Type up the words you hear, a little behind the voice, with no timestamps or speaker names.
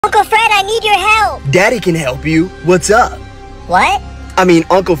Uncle Fred, I need your help. Daddy can help you. What's up? What? I mean,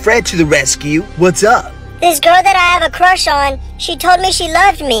 Uncle Fred to the rescue. What's up? This girl that I have a crush on, she told me she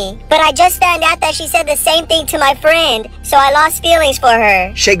loved me. But I just found out that she said the same thing to my friend, so I lost feelings for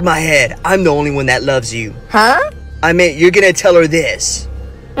her. Shake my head. I'm the only one that loves you. Huh? I meant you're gonna tell her this.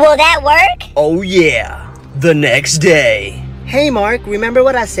 Will that work? Oh yeah. The next day. Hey Mark, remember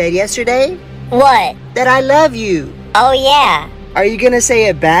what I said yesterday? What? That I love you. Oh yeah. Are you gonna say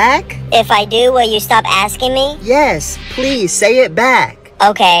it back? If I do, will you stop asking me? Yes, please say it back.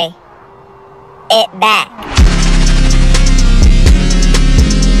 Okay. It back.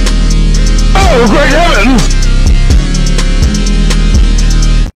 Oh, great heavens!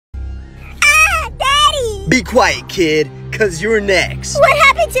 Ah, Daddy! Be quiet, kid, cause you're next. What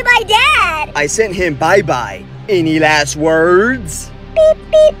happened to my dad? I sent him bye-bye. Any last words? Beep,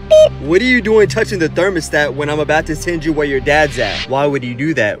 beep, beep. What are you doing touching the thermostat when I'm about to send you where your dad's at? Why would you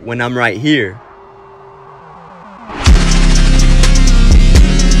do that when I'm right here?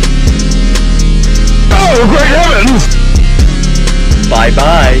 Oh, great heavens!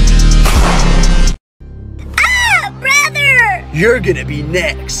 Bye-bye. Ah, brother! You're gonna be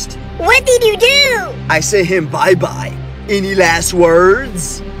next. What did you do? I sent him bye-bye. Any last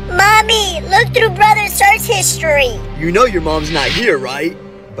words? Mommy, look through brother's search history. You know your mom's not here, right?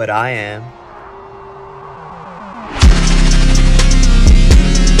 But I am.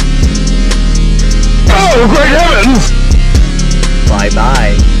 Oh, great heavens!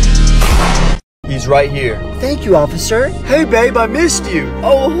 Bye-bye. He's right here. Thank you, officer. Hey, babe, I missed you.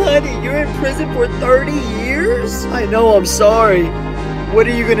 Oh, honey, you're in prison for 30 years? I know, I'm sorry. What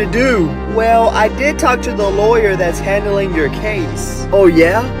are you gonna do? Well, I did talk to the lawyer that's handling your case. Oh,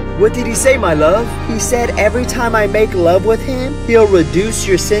 yeah? What did he say, my love? He said every time I make love with him, he'll reduce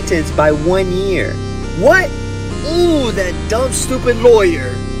your sentence by 1 year. What? Ooh, that dumb, stupid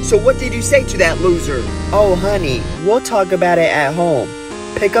lawyer. So what did you say to that loser? Oh, honey, we'll talk about it at home.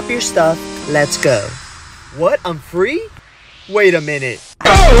 Pick up your stuff. Let's go. What? I'm free? Wait a minute.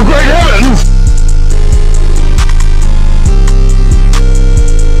 Oh, great heavens!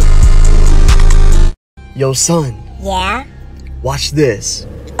 Yo, son, Yeah? watch this.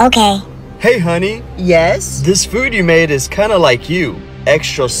 Okay. Hey, honey. Yes? This food you made is kind of like you.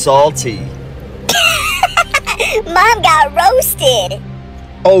 Extra salty. Mom got roasted.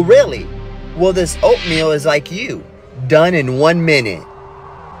 Oh, really? Well, this oatmeal is like you. Done in 1 minute.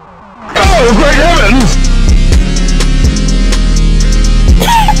 Oh, great heavens!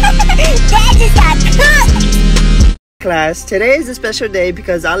 Dad just got cooked. Class, today is a special day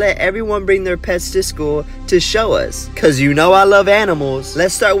because I let everyone bring their pets to school to show us. Cause you know I love animals.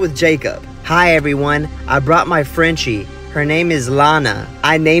 Let's start with Jacob. Hi everyone, I brought my Frenchie. Her name is Lana.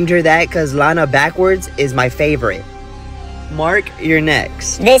 I named her that cause Lana backwards is my favorite. Mark, you're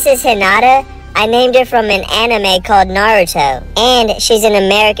next. This is Hinata. I named her from an anime called Naruto. And she's an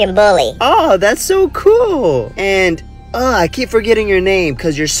American bully. Oh, that's so cool. And, I keep forgetting your name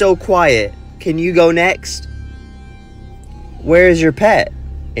cause you're so quiet. Can you go next? Where is your pet?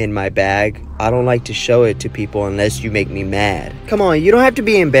 In my bag. I don't like to show it to people unless you make me mad. Come on, you don't have to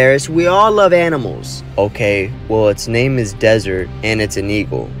be embarrassed. We all love animals. Okay, well, its name is Desert, and it's an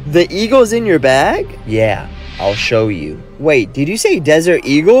eagle. The eagle's in your bag? Yeah, I'll show you. Wait, did you say Desert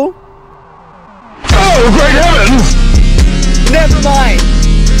Eagle? Oh, great heavens! Never mind.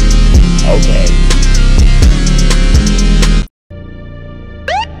 Okay.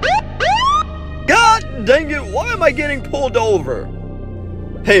 God dang it, why am I getting pulled over?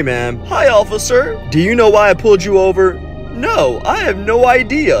 Hey ma'am. Hi officer. Do you know why I pulled you over? No, I have no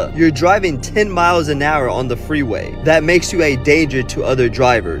idea. You're driving 10 miles an hour on the freeway. That makes you a danger to other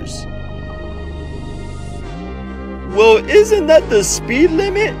drivers. Well, isn't that the speed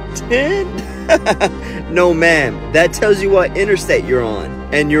limit? 10? No ma'am, that tells you what interstate you're on.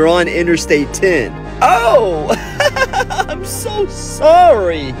 And you're on Interstate 10. Oh! I'm so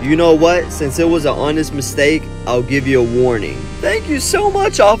sorry. You know what? Since it was an honest mistake, I'll give you a warning. Thank you so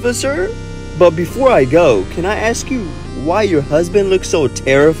much, officer. But before I go, can I ask you why your husband looks so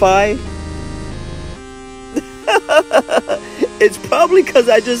terrified? It's probably because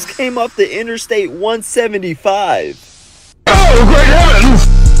I just came off the Interstate 175. Oh, great heavens!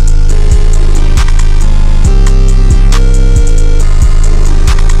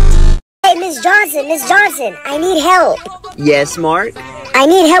 Hey, Miss Johnson, I need help. Yes, Mark? I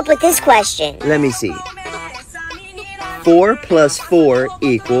need help with this question. Let me see. 4 plus 4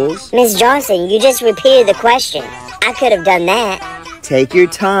 equals... Miss Johnson, you just repeated the question. I could have done that. Take your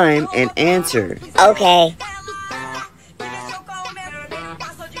time and answer. Okay.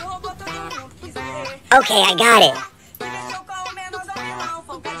 Okay, I got it.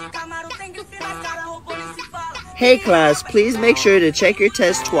 Hey class, please make sure to check your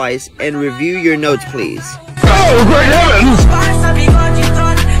test twice and review your notes, please. Oh, great heavens!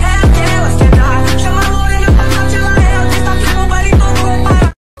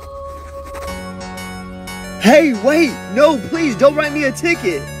 Hey, wait! No, please, don't write me a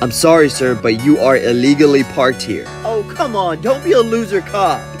ticket! I'm sorry, sir, but you are illegally parked here. Oh, come on, don't be a loser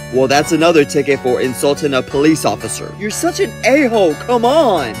cop. Well, that's another ticket for insulting a police officer. You're such an a-hole, come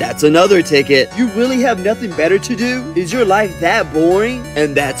on! That's another ticket. You really have nothing better to do? Is your life that boring?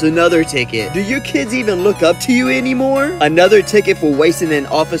 And that's another ticket. Do your kids even look up to you anymore? Another ticket for wasting an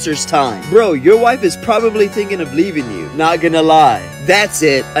officer's time. Bro, your wife is probably thinking of leaving you. Not gonna lie. That's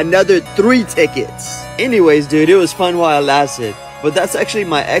it, another 3 tickets. Anyways, dude, it was fun while it lasted. But that's actually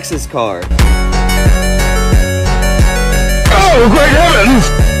my ex's car. Oh, great heavens!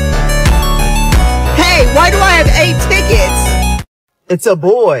 Hey, why do I have 8 tickets? It's a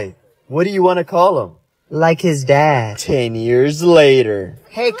boy. What do you want to call him? Like his dad. 10 years later.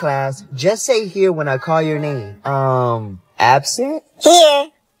 Hey class, just say here when I call your name. Absent? Here.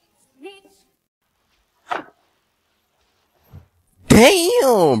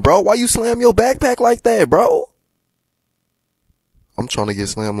 Damn, bro, why you slam your backpack like that, bro? I'm trying to get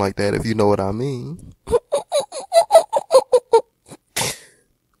slammed like that, if you know what I mean.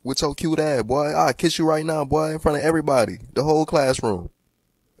 With your cute ass, boy, I'll kiss you right now, boy, in front of everybody, the whole classroom.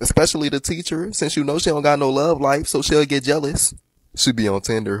 Especially the teacher, since you know she don't got no love life, so she'll get jealous. She be on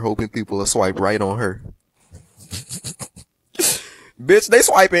Tinder, hoping people will swipe right on her. Bitch, they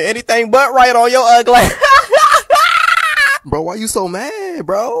swiping anything but right on your ugly. Bro, why you so mad,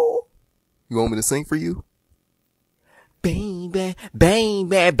 bro? You want me to sing for you? Baby,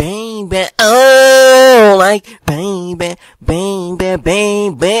 baby, baby, oh, like, baby, baby,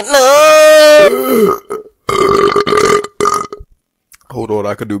 baby, no. Hold on,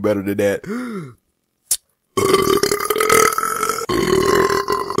 I could do better than that.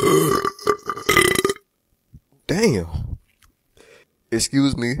 Damn.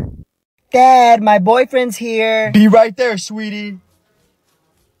 Excuse me. Dad, my boyfriend's here. Be right there, sweetie.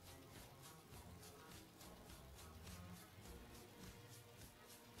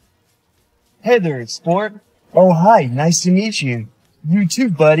 Hey there, sport. Oh, hi. Nice to meet you. You too,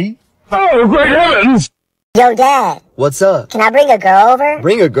 buddy. Oh, great heavens! Yo, Dad. What's up? Can I bring a girl over?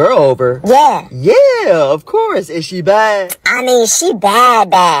 Bring a girl over? Yeah. Yeah, of course. Is she bad? I mean, she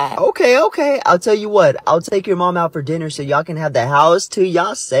bad. Okay. I'll tell you what. I'll take your mom out for dinner so y'all can have the house to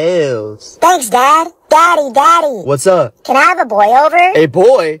yourselves. Thanks, Dad. Daddy. What's up? Can I have a boy over? A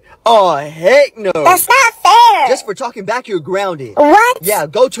boy? Oh, heck no. That's not fair. Just for talking back, you're grounded. What? Yeah,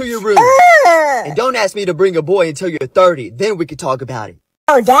 go to your room. Ugh. And don't ask me to bring a boy until you're 30. Then we can talk about it.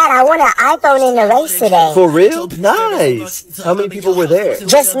 Oh, Dad, I want an iPhone in the race today. For real? Nice. How many people were there?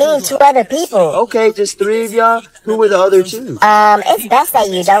 Just me and 2 other people. Okay, just 3 of y'all. Who were the other 2? It's best that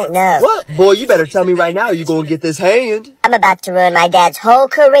you don't know. What? Boy, you better tell me right now. You gonna get this hand. I'm about to ruin my dad's whole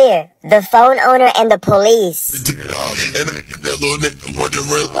career. The phone owner and the police.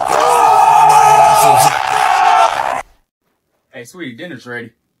 Hey, sweetie, dinner's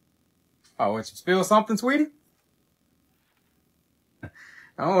ready. Oh, what, you spill something, sweetie?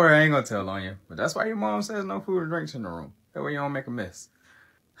 Don't worry, I ain't gonna tell on you. But that's why your mom says no food or drinks in the room. That way you don't make a mess.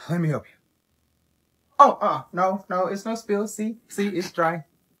 Let me help you. Oh, no, it's no spill. See, it's dry.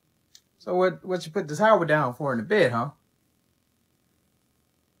 So what you put the towel down for in the bed, huh?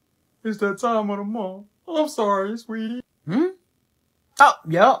 It's that time of the month. I'm sorry, sweetie. Oh,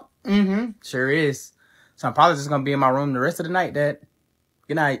 yep. Sure is. So I'm probably just gonna be in my room the rest of the night, Dad.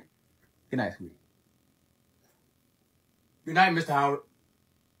 Good night. Good night, sweetie. Good night, Mr. Howard.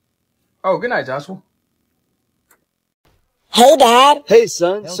 Oh, good night, Joshua. Hey, Dad. Hey,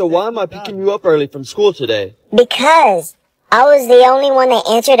 son. So why am I picking you up early from school today? Because I was the only one that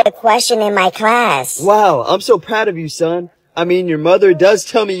answered a question in my class. Wow, I'm so proud of you, son. I mean, your mother does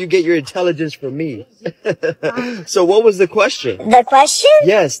tell me you get your intelligence from me. So what was the question? The question?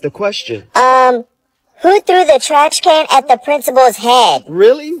 Yes, the question. Who threw the trash can at the principal's head?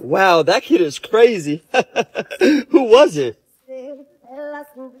 Really? Wow, that kid is crazy. Who was it?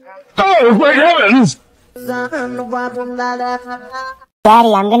 Oh, great heavens!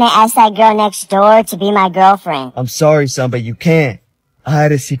 Daddy, I'm gonna ask that girl next door to be my girlfriend. I'm sorry, son, but you can't. I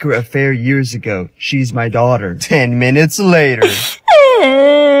had a secret affair years ago. She's my daughter. 10 minutes later.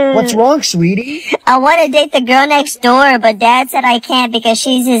 What's wrong, sweetie? I want to date the girl next door, but Dad said I can't because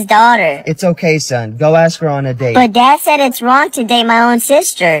she's his daughter. It's okay, son. Go ask her on a date. But Dad said it's wrong to date my own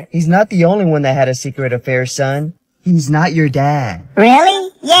sister. He's not the only one that had a secret affair, son. He's not your dad.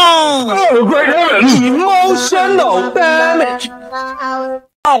 Really? Yay! Oh, great heavens! Emotional damage!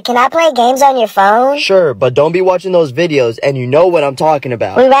 Dad, can I play games on your phone? Sure, but don't be watching those videos, and you know what I'm talking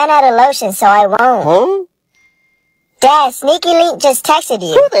about. We ran out of lotion, so I won't. Huh? Dad, Sneaky Link just texted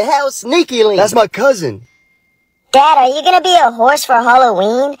you. Who the hell's Sneaky Link? That's my cousin. Dad, are you gonna be a horse for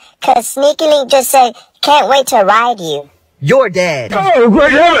Halloween? 'Cause Sneaky Link just said, can't wait to ride you. Your dad. Oh,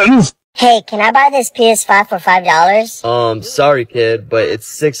 great heavens! Hey, can I buy this PS5 for $5? Sorry, kid, but it's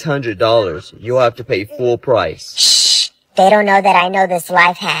 $600. You'll have to pay full price. Shh, they don't know that I know this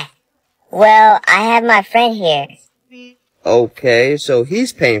life hack. Well, I have my friend here. Okay, so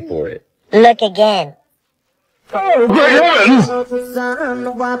he's paying for it. Look again. Oh, great heavens! Who's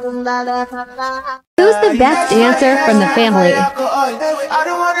the best dancer from the family? I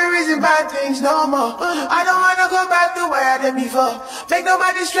don't wanna reason bad things no more. I don't wanna go back to where I did before. Make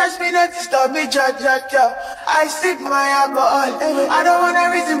nobody stress me, not disturb me, I sip my alcohol. I don't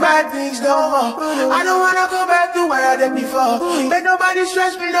wanna reason bad things no more. I don't wanna go back to where I did before. Make nobody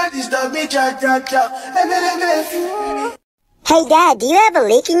stress me, not disturb me, Hey, Dad, do you have a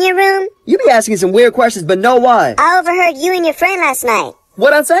leak in your room? You be asking some weird questions, but know why. I overheard you and your friend last night.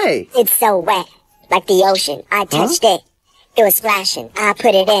 What'd I say? It's so wet, like the ocean. I touched it. It was splashing. I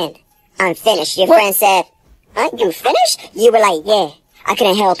put it in. I'm finished. Your friend said, huh, you finished? You were like, yeah. I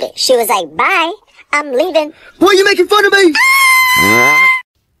couldn't help it. She was like, bye. I'm leaving. What, you making fun of me?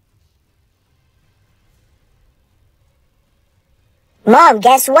 Mom,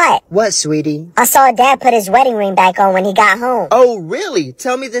 guess what? What, sweetie? I saw Dad put his wedding ring back on when he got home. Oh, really?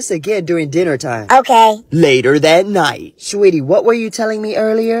 Tell me this again during dinner time. Okay. Later that night. Sweetie, what were you telling me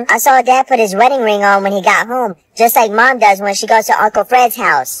earlier? I saw Dad put his wedding ring on when he got home, just like Mom does when she goes to Uncle Fred's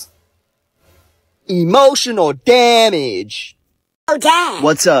house. Emotional damage. Oh, Dad.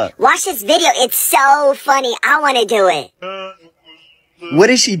 What's up? Watch this video. It's so funny. I want to do it.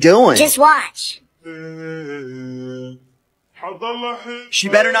 What is she doing? Just watch. She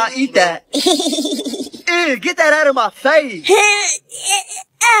better not eat that. Ew, get that out of my face.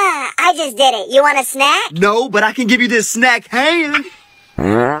 I just did it. You want a snack? No, but I can give you this snack hand.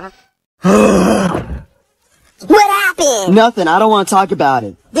 What happened? Nothing. I don't want to talk about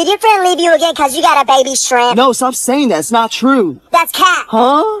it. Did your friend leave you again because you got a baby shrimp? No, stop saying that. It's not true. That's Cat.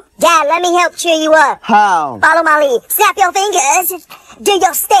 Huh? Dad, let me help cheer you up. How? Follow my lead. Snap your fingers. Do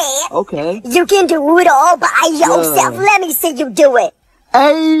your step. Okay. You can do it all by yourself. Let me see you do it.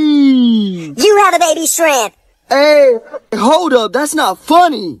 Hey! You have a baby shrimp. Hey! Hold up. That's not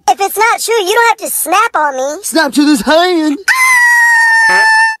funny. If it's not true, you don't have to snap on me. Snap to this hand.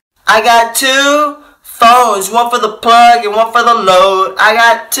 I got 2 phones, one for the plug and one for the load. I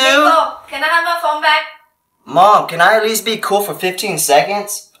got 2. Can I have my phone back? Mom, can I at least be cool for 15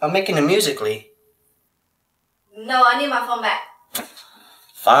 seconds? I'm making a Musical.ly. No, I need my phone back.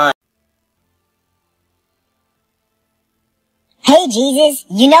 Fine. Hey, Jesus.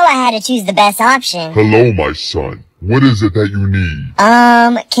 You know I had to choose the best option. Hello, my son. What is it that you need?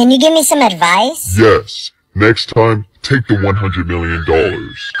 Can you give me some advice? Yes. Next time, take the $100 million.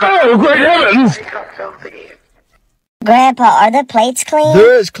 Oh, great heavens! Grandpa, are the plates clean?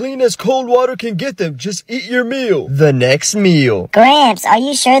 They're as clean as cold water can get them. Just eat your meal. The next meal. Gramps, are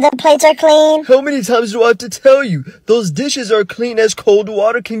you sure the plates are clean? How many times do I have to tell you? Those dishes are clean as cold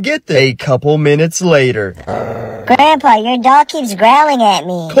water can get them. A couple minutes later. Grandpa, your dog keeps growling at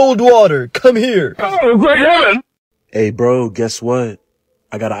me. Cold water, come here. Oh, great heavens! Hey, bro, guess what?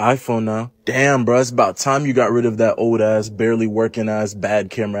 I got an iPhone now. Damn, bro, it's about time you got rid of that old-ass, barely working-ass,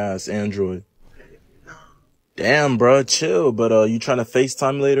 bad camera-ass Android. Damn, bro, chill. But, you trying to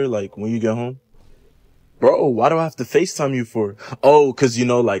FaceTime later, like, when you get home? Bro, why do I have to FaceTime you for? Oh, 'cause, you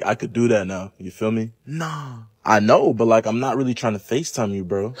know, like, I could do that now. You feel me? Nah. I know, but, like, I'm not really trying to FaceTime you,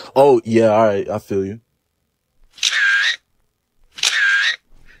 bro. Oh, yeah, alright, I feel you.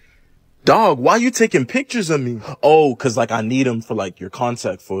 Dog, why you taking pictures of me? Oh, 'cause, like, I need them for, like, your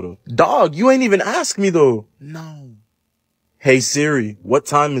contact photo. Dog, you ain't even asked me, though. No. Hey, Siri, what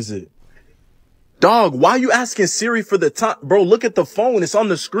time is it? Dog, why you asking Siri for the time? Bro, look at the phone. It's on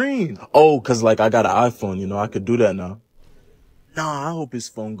the screen. Oh, 'cause like I got an iPhone, you know, I could do that now. Nah, I hope his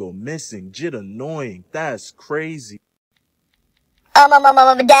phone go missing. Jit annoying. That's crazy.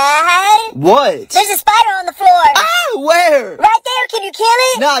 Dad? What? There's a spider on the floor. Ah, where? Right there. Can you kill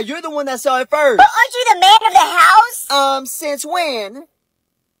it? Nah, you're the one that saw it first. But aren't you the man of the house? Since when?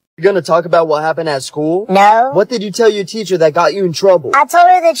 You're gonna talk about what happened at school? No. What did you tell your teacher that got you in trouble? I told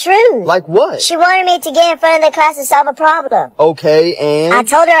her the truth. Like what? She wanted me to get in front of the class to solve a problem. Okay, and? I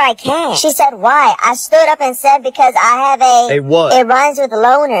told her I can't. She said, why? I stood up and said, because I have a... A what? It rhymes with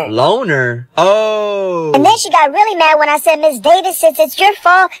loner. Loner? Oh. And then she got really mad when I said, Miss Davis, since it's your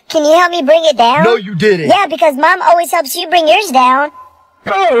fault, can you help me bring it down? No, you didn't. Yeah, because Mom always helps you bring yours down.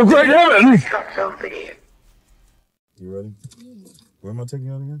 Oh, great heavens! You ready? Where am I taking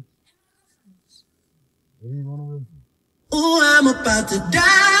you out again? Where are you going with? Ooh, I'm about to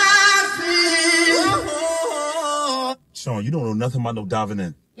dive in. Sean, you don't know nothing about no diving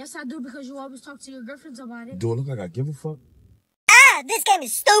in. Yes, I do, because you always talk to your girlfriends about it. Do it look like I give a fuck? Ah, this game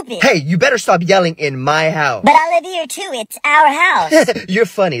is stupid. Hey, you better stop yelling in my house. But I live here too. It's our house. You're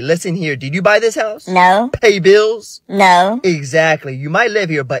funny. Listen here. Did you buy this house? No. Pay bills? No. Exactly. You might live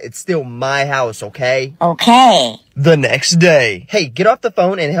here, but it's still my house, okay? Okay. The next day. Hey, get off the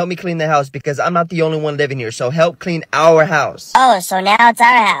phone and help me clean the house because I'm not the only one living here, so help clean our house. Oh, so now it's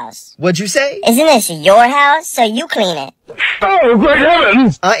our house. What'd you say? Isn't this your house? So you clean it. Oh, great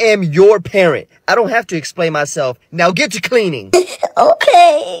heavens! I am your parent. I don't have to explain myself. Now get to cleaning.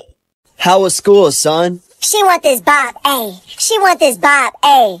 Okay. How was school, son? She want this Bob A. She want this Bob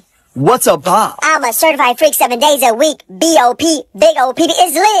A. What's a bop? I'm a certified freak 7 days a week. B.O.P. Big O.P.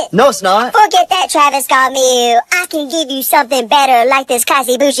 is lit. No, it's not. Forget that Travis called me. I can give you something better like this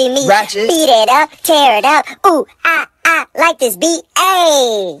Kasi Bushi meat. Ratchet. Beat it up, tear it up. Ooh, I like this beat.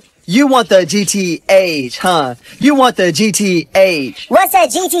 Ay. You want the GTH, huh? You want the GTH. What's a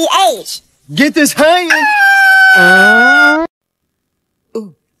GTH? Get this hanging.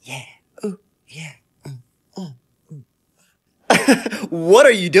 Ooh, yeah. Ooh, yeah. What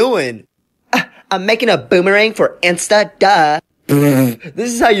are you doing? I'm making a boomerang for Insta, duh.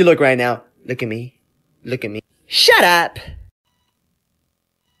 This is how you look right now. Look at me. Look at me. Shut up.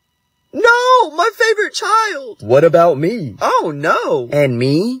 No, my favorite child. What about me? Oh, no. And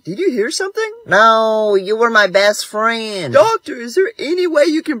me? Did you hear something? No, you were my best friend. Doctor, is there any way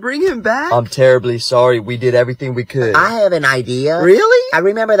you can bring him back? I'm terribly sorry. We did everything we could. I have an idea. Really? I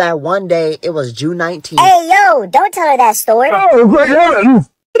remember that one day, it was June 19th. Hey, yo, don't tell her that story. Oh, great heavens!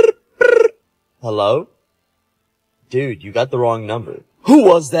 Hello? Dude, you got the wrong number. Who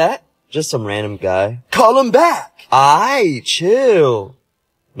was that? Just some random guy. Call him back. Aight, chill.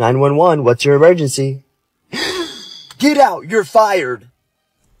 911, what's your emergency? Get out, you're fired.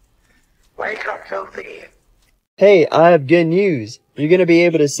 Wake up, filthy. Hey, I have good news. You're gonna be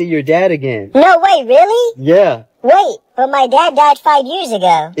able to see your dad again. No, wait, really? Yeah, Wait, but my dad died 5 years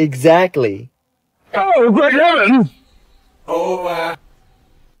ago. exactly. Oh, great heavens!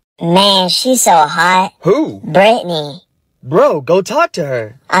 Man, she's so hot. Who? Brittany. Bro, go talk to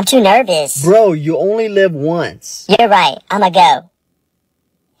her. I'm too nervous. Bro, you only live once. You're right. I'ma go.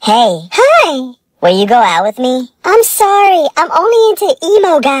 Hey. Hi. Will you go out with me? I'm sorry. I'm only into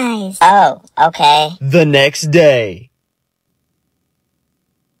emo guys. Oh, okay. The next day.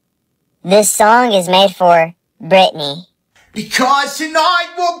 This song is made for Brittany. Because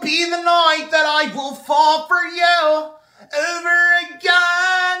tonight will be the night that I will fall for you over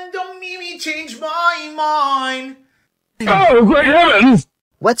again. Don't make me change my mind. Oh, great heavens!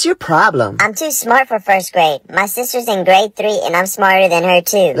 What's your problem? I'm too smart for first grade. My sister's in grade 3 and I'm smarter than her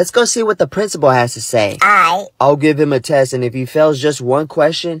too. Let's go see what the principal has to say. I'll give him a test, and if he fails just one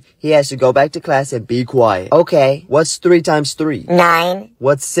question, he has to go back to class and be quiet. Okay. What's 3 times 3? 9.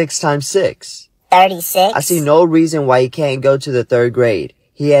 What's 6 times 6? 36. I see no reason why he can't go to the 3rd grade.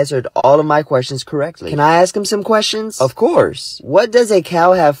 He answered all of my questions correctly. Can I ask him some questions? Of course. What does a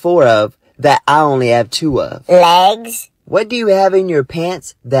cow have 4 of that I only have 2 of? Legs. What do you have in your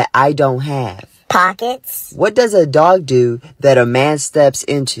pants that I don't have? Pockets. What does a dog do that a man steps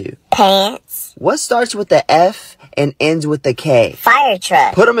into? Pants. What starts with the F and ends with the K? Fire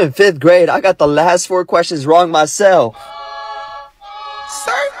truck. Put him in 5th grade. I got the last 4 questions wrong myself.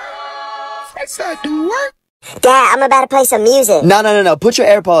 Sir, that's not do work. Dad, I'm about to play some music. No. Put your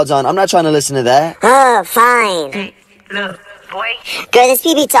AirPods on. I'm not trying to listen to that. Oh, fine. Look, boy. Girl, this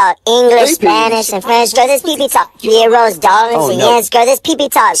PP talk English, Spanish, and French. Girl, this PP talk heroes, darlings, and no. yens. Girl, this PP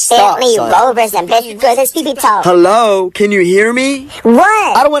talk Bentley, son. Rovers, and bitches. Girl, this PP talk. Hello? Can you hear me?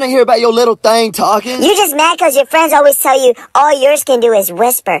 What? I don't want to hear about your little thing talking. You just mad because your friends always tell you all yours can do is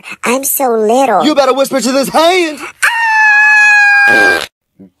whisper. I'm so little. You better whisper to this hand.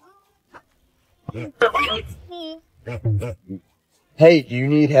 Hey, do you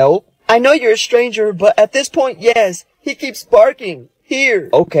need help? I know you're a stranger, but at this point, yes. He keeps barking. Here.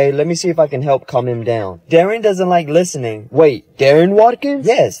 Okay, let me see if I can help calm him down. Darren doesn't like listening. Wait, Darren Watkins?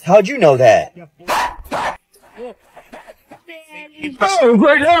 Yes, how'd you know that? Oh,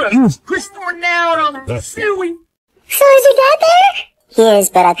 great heavens! Push more down on the suey. So is your dad there? He is,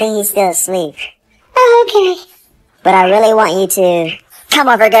 but I think he's still asleep. Oh, okay. But I really want you to come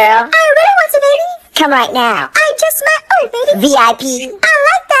over, girl. I really want to, baby. Come right now. I just met, baby. VIP. I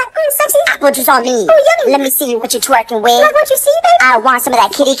like that. Sexy. Apple juice on me. Oh, yummy. Let me see what you're twerking with. Like what you see, baby? I want some of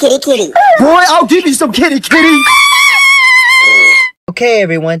that kitty. Boy, I'll give you some kitty. Okay,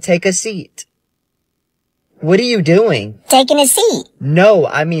 everyone, take a seat. What are you doing? Taking a seat. No,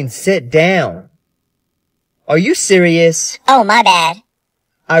 I mean sit down. Are you serious? Oh, my bad.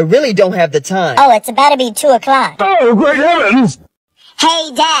 I really don't have the time. Oh, it's about to be 2 o'clock. Oh, great heavens!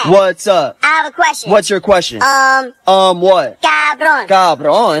 Hey, Dad. What's up? I have a question. What's your question? What? Cabron.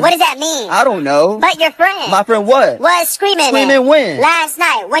 Cabron? What does that mean? I don't know. But your friend. My friend what? Was screaming. Screaming when? Last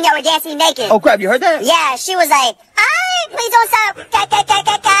night, when y'all were dancing naked. Oh crap, you heard that? Yeah, she was like, ay, please don't stop.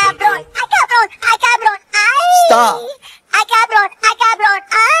 Cabron. Ay, cabron. Ay, cabron. Ay. Stop. Ay, cabron. Ay, cabron.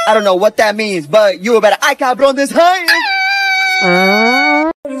 Ay. I don't know what that means, but you better ay cabron this high.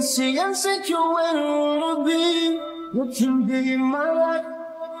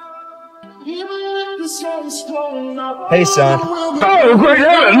 Hey, son. Oh, great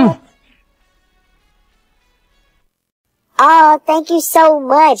heavens! Oh, thank you so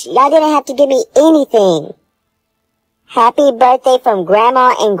much. Y'all didn't have to give me anything. Happy birthday from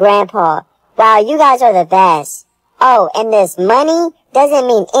Grandma and Grandpa. Wow, you guys are the best. Oh, and this money doesn't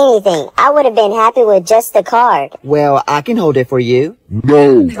mean anything. I would have been happy with just the card. Well, I can hold it for you.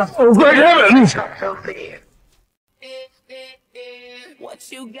 No. Oh, great heavens!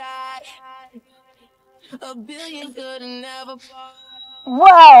 What you got? A billion could never fall. Whoa,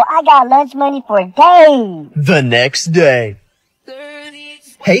 I got lunch money for days. The next day.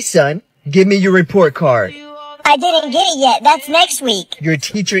 Hey, son, give me your report card. I didn't get it yet. That's next week. Your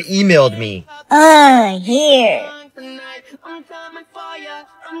teacher emailed me. Here.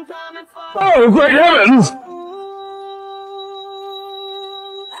 Oh, great heavens!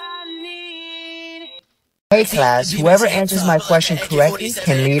 Hey, class, whoever answers my question correctly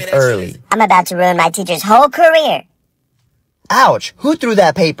can leave early. I'm about to ruin my teacher's whole career. Ouch, who threw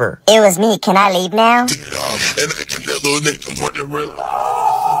that paper? It was me. Can I leave now?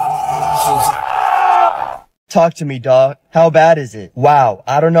 Talk to me, dog. How bad is it? Wow,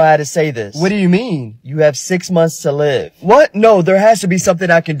 I don't know how to say this. What do you mean? You have 6 months to live. What? No, there has to be something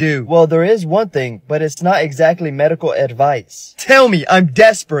I can do. Well, there is one thing, but it's not exactly medical advice. Tell me, I'm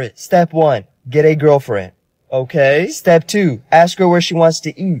desperate. Step 1, get a girlfriend. Okay. Step 2, ask her where she wants to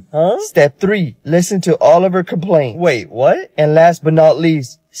eat. Huh? Step 3, listen to all of her complaints. Wait, what? And last but not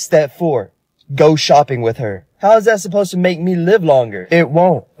least, step 4, go shopping with her. How is that supposed to make me live longer? It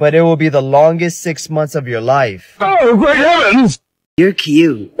won't, but it will be the longest 6 months of your life. Oh, great heavens! You're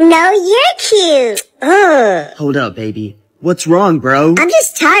cute. No, you're cute. Ugh. Hold up, baby. What's wrong, bro? I'm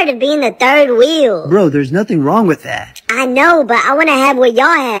just tired of being the third wheel. Bro, there's nothing wrong with that. I know, but I want to have what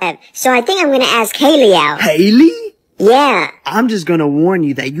y'all have. So I think I'm going to ask Haley out. Haley? Yeah. I'm just gonna warn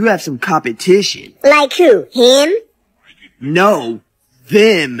you that you have some competition. Like who? Him? No.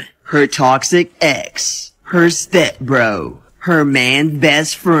 Them. Her toxic ex. Her stepbro. Her man's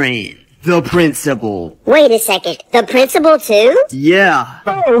best friend. The principal. Wait a second. The principal too? Yeah.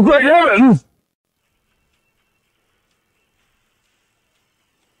 Oh, great heavens!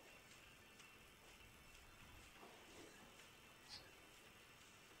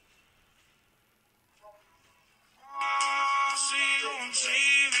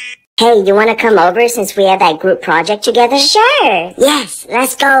 Hey, you want to come over since we have that group project together? Sure. Yes,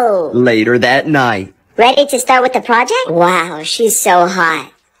 let's go. Later that night. Ready to start with the project? Wow, she's so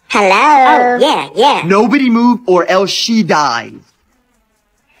hot. Hello? Oh, yeah. Nobody move or else she dies.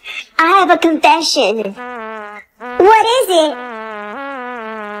 I have a confession. What is it?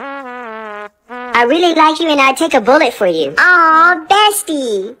 I really like you and I'd take a bullet for you. Aw,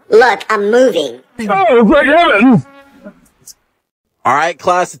 bestie. Look, I'm moving. Oh, great heavens! Alright,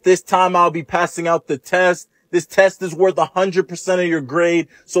 class, at this time I'll be passing out the test. This test is worth 100% of your grade,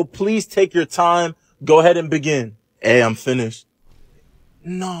 so please take your time. Go ahead and begin. Hey, I'm finished.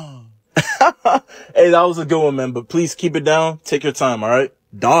 No. Hey, that was a good one, man, but please keep it down. Take your time, alright?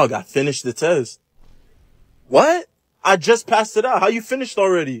 Dog, I finished the test. What? I just passed it out. How you finished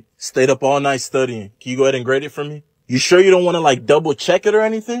already? Stayed up all night studying. Can you go ahead and grade it for me? You sure you don't want to, like, double check it or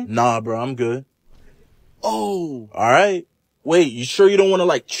anything? Nah, bro, I'm good. Oh, alright. Wait, you sure you don't want to,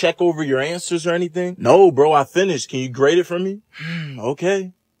 like, check over your answers or anything? No, bro, I finished. Can you grade it for me?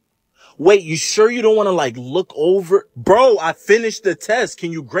 Okay. Wait, you sure you don't want to, like, look over? Bro, I finished the test.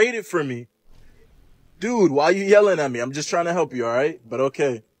 Can you grade it for me? Dude, why are you yelling at me? I'm just trying to help you, alright? But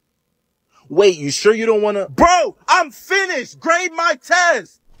okay. Wait, you sure you don't want to? Bro, I'm finished. Grade my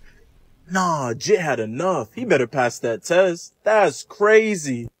test. Nah, Jit had enough. He better pass that test. That's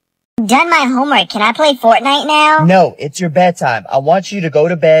crazy. Done my homework. Can I play Fortnite now? No, it's your bedtime. I want you to go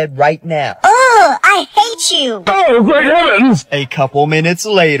to bed right now. Ugh, I hate you. Oh, great heavens! A couple minutes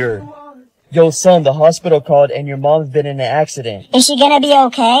later. Yo, son, the hospital called and your mom's been in an accident. Is she gonna be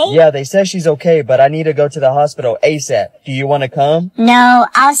okay? Yeah, they said she's okay, but I need to go to the hospital ASAP. Do you want to come? No,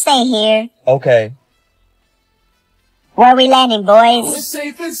 I'll stay here. Okay. Where are we landing, boys? We're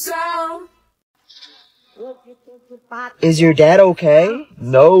safe and sound. Is your dad okay?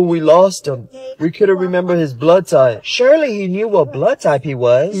 No, we lost him. We couldn't remember his blood type. Surely he knew what blood type he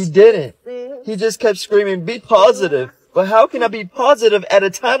was. He didn't. He just kept screaming, be positive. But how can I be positive at a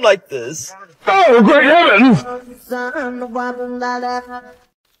time like this? Oh, great heavens!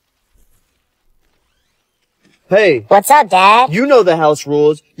 Hey. What's up, Dad? You know the house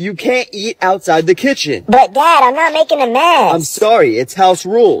rules. You can't eat outside the kitchen. But Dad, I'm not making a mess. I'm sorry, it's house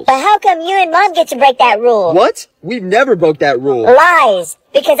rules. But how come you and Mom get to break that rule? What? We've never broke that rule. Lies.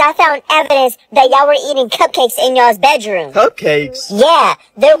 Because I found evidence that y'all were eating cupcakes in y'all's bedroom. Cupcakes? Yeah,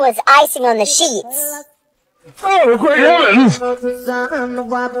 there was icing on the sheets. Oh, great heavens!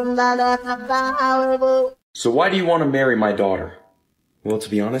 So why do you want to marry my daughter? Well, to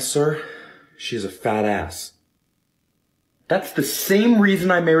be honest, sir, she's a fat ass. That's the same reason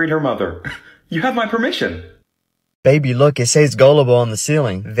I married her mother. You have my permission. Baby, look, it says gullible on the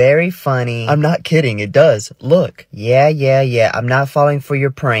ceiling. Very funny. I'm not kidding, it does. Look. Yeah, I'm not falling for your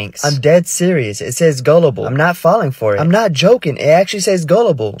pranks. I'm dead serious. It says gullible. I'm not falling for it. I'm not joking. It actually says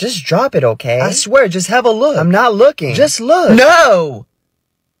gullible. Just drop it, okay? I swear, just have a look. I'm not looking. Just look. No!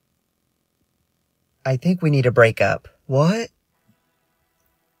 I think we need to break up. What?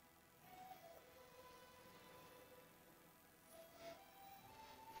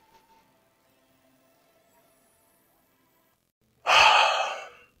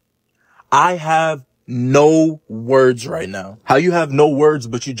 I have no words right now. How you have no words,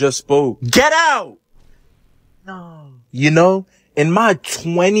 but you just spoke? Get out! No. You know, in my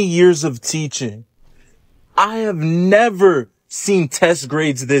 20 years of teaching, I have never seen test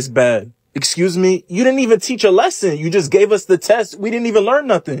grades this bad. Excuse me? You didn't even teach a lesson. You just gave us the test. We didn't even learn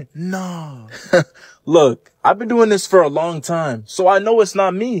nothing. No. Look, I've been doing this for a long time, so I know it's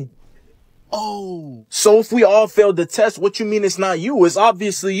not me. Oh, so if we all failed the test, what you mean it's not you? It's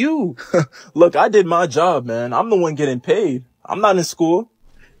obviously you. Look, I did my job, man. I'm the one getting paid. I'm not in school.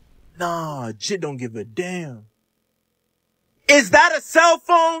 Nah, Jit don't give a damn. Is that a cell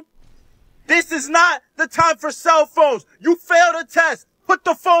phone? This is not the time for cell phones. You failed a test. Put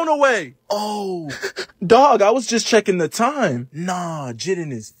the phone away. Oh, dog, I was just checking the time. Nah, Jit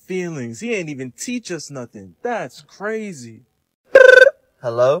in his feelings. He ain't even teach us nothing. That's crazy.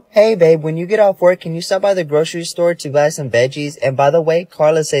 Hello? Hey, babe, when you get off work, can you stop by the grocery store to buy some veggies? And by the way,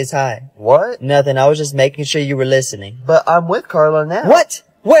 Carla says hi. What? Nothing. I was just making sure you were listening. But I'm with Carla now. What?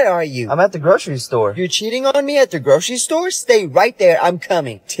 Where are you? I'm at the grocery store. You're cheating on me at the grocery store? Stay right there. I'm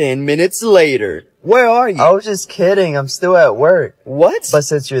coming. 10 minutes later. Where are you? I was just kidding. I'm still at work. What? But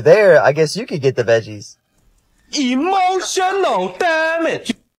since you're there, I guess you could get the veggies. Emotional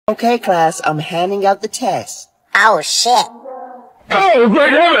damage. Okay, class. I'm handing out the test. Oh, shit. Oh,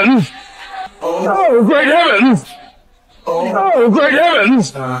 great heavens! Oh, great heavens! Oh, great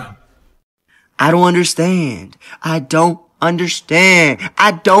heavens! I don't understand. I don't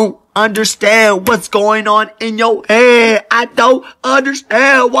understand what's going on in your head. I don't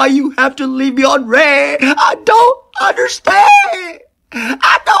understand why you have to leave me on red. I don't understand.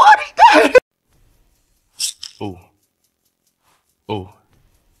 Oh.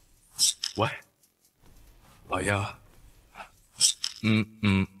 What? Oh, yeah. Them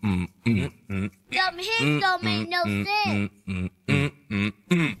hits don't make no sense.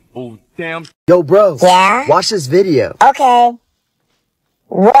 Oh, damn. Yo, bro. Yeah? Watch this video. Okay.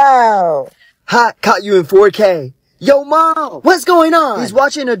 Whoa. Ha, caught you in 4K. Yo, Mom, what's going on? He's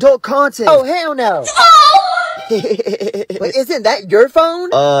watching adult content. Oh, hell no. But isn't that your phone?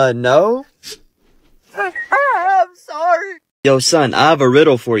 No. I'm sorry. Yo, son, I have a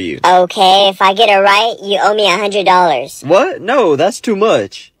riddle for you. Okay, if I get it right, you owe me $100. What? No, that's too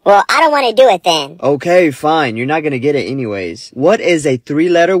much. Well, I don't want to do it then. Okay, fine. You're not gonna get it anyways. What is a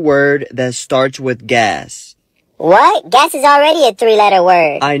 3-letter word that starts with gas? What? Gas is already a 3-letter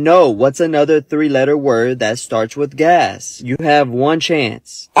word. I know. What's another 3-letter word that starts with gas? You have one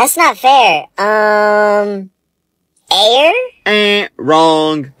chance. That's not fair. Air?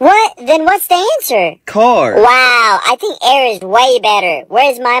 Wrong. What? Then what's the answer? Car. Wow, I think air is way better.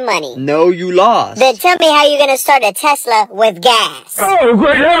 Where's my money? No, you lost. Then tell me how you're gonna start a Tesla with gas. Oh,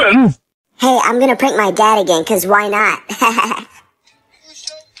 great heavens! Hey, I'm gonna prank my dad again, 'cause why not?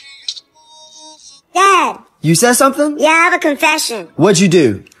 Dad! You said something? Yeah, I have a confession. What'd you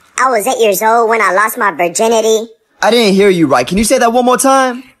do? I was 8 years old when I lost my virginity. I didn't hear you right. Can you say that one more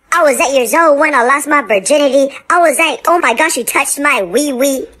time? I was 8 years old when I lost my virginity. I was like, oh my gosh, you touched my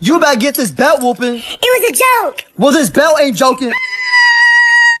wee-wee. You about to get this belt whooping. It was a joke. Well, this belt ain't joking.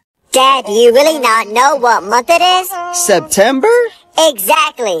 Dad, do you really not know what month it is? September?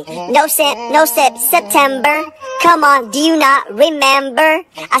 Exactly. September. Come on, do you not remember?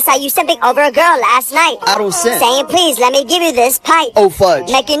 I saw you simping over a girl last night. I don't simp. Saying, please, let me give you this pipe. Oh, fudge.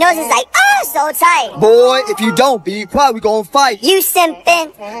 Make your noses like, oh, so tight. Boy, if you don't be quiet, we gon' fight. You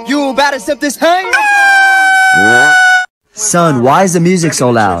simping. You about to simp this hand? Son, why is the music so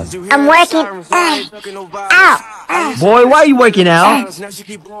loud? I'm working out. Boy, why are you working out?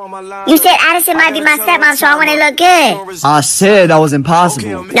 You said Addison might be my stepmom, so I want to look good. I said that was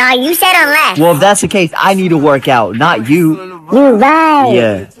impossible. Nah, you said unless. Well, if that's the case, I need to work out, not you. You right.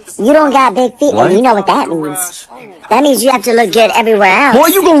 Yeah. You don't got big feet, What? and you know what that means. That means you have to look good everywhere else. Boy,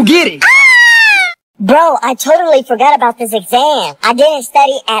 you gonna get it. Bro, I totally forgot about this exam. I didn't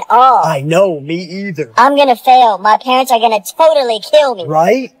study at all. I know, me either. I'm gonna fail. My parents are gonna totally kill me.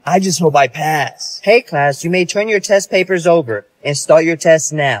 Right? I just hope I pass. Hey class, you may turn your test papers over and start your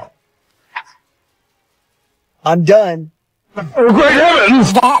tests now. I'm done. Oh, great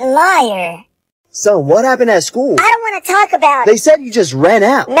heavens! That liar. Son, what happened at school? I don't want to talk about They it. said you just ran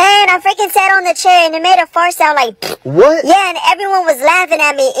out. Man, I freaking sat on the chair and it made a fart sound like What? Yeah, and everyone was laughing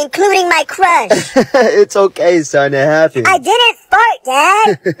at me, including my crush. It's okay, son, it happened. I didn't fart,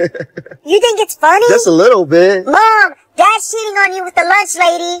 Dad. You think it's funny? Just a little bit. Mom, Dad's cheating on you with the lunch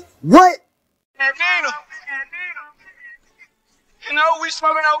lady. What? You know, we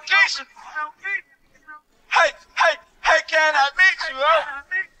smoking out geisha. Hey, can I meet you, huh?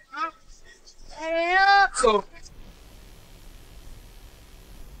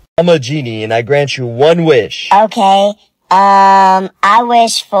 I'm a genie and I grant you one wish. Okay, I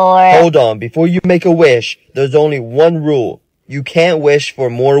wish for... Hold on, before you make a wish, there's only one rule. You can't wish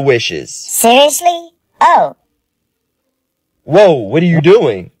for more wishes. Seriously? Oh. Whoa, what are you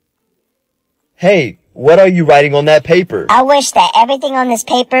doing? Hey, what are you writing on that paper? I wish that everything on this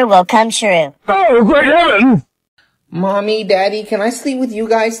paper will come true. Oh, great heavens! Mommy, Daddy, can I sleep with you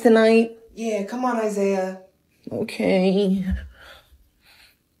guys tonight? Yeah, come on, Isaiah. Okay.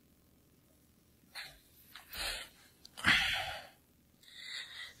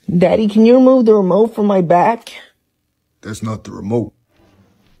 Daddy, can you remove the remote from my back? That's not the remote.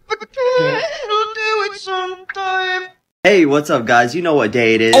 Hey, what's up guys? You know what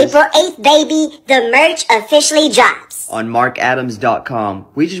day it is. April 8th, baby. The merch officially drops. On markadams.com.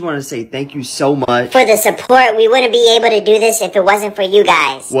 We just want to say thank you so much. For the support, we wouldn't be able to do this if it wasn't for you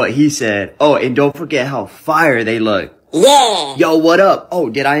guys. What he said. Oh, and don't forget how fire they look. Yeah. Yo, what up? Oh,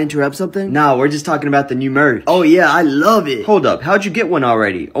 did I interrupt something? Nah, we're just talking about the new merch. Oh yeah, I love it. Hold up, how'd you get one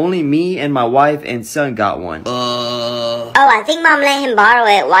already? Only me and my wife and son got one. Oh, I think Mom let him borrow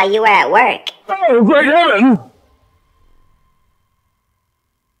it while you were at work. Oh, great heavens!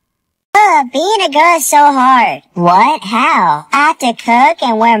 Being a girl is so hard. What? How? I have to cook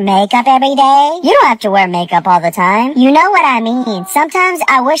and wear makeup every day? You don't have to wear makeup all the time. You know what I mean. Sometimes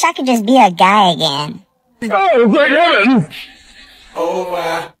I wish I could just be a guy again. Oh, great heavens! Oh,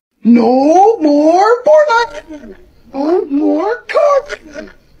 wow. No more Fortnite. No more cards.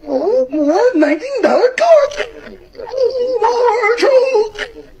 No more $19 cards. No more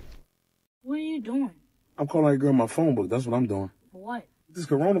truth. What are you doing? I'm calling that girl my phone book. That's what I'm doing. For what? This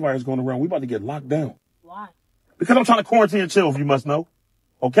coronavirus going around. We about to get locked down. Why? Because I'm trying to quarantine and chill, if you must know.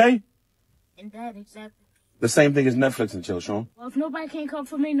 Okay? And that exactly. The same thing as Netflix and chill, Sean. Well, if nobody can't come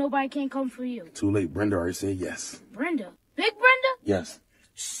for me, nobody can't come for you. Too late. Brenda already said yes. Brenda? Big Brenda? Yes.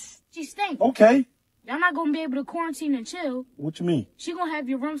 She stinks. Okay. Y'all not gonna be able to quarantine and chill. What you mean? She gonna have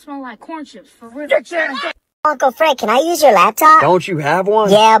your room smell like corn chips, for real. Get your ass. Uncle Fred, can I use your laptop? Don't you have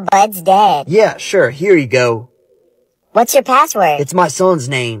one? Yeah, Bud's dead. Yeah, sure. Here you go. What's your password? It's my son's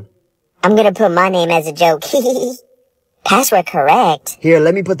name. I'm gonna put my name as a joke. Password correct. Here,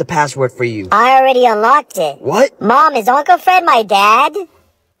 let me put the password for you. I already unlocked it. What? Mom, is Uncle Fred my dad?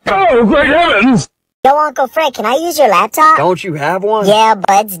 Oh, great heavens! Yo, Uncle Fred, can I use your laptop? Don't you have one? Yeah,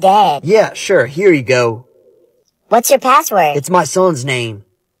 Bud's dead. Yeah, sure. Here you go. What's your password? It's my son's name.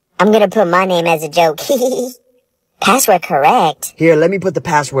 I'm gonna put my name as a joke. Password correct. Here, let me put the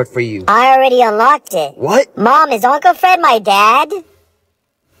password for you. I already unlocked it. What? Mom, is Uncle Fred my dad?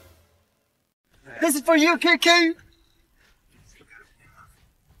 This is for you, Kiki.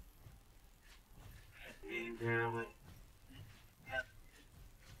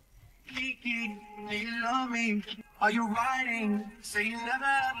 Kiki, do you love me? Are you riding? Say you never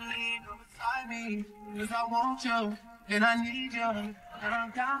ever leave beside me. Cause I want you, and I need you, and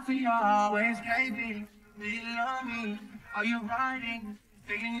I'm down for you always, baby. Do you love me? Are you riding?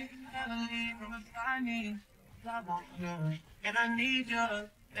 And I need you,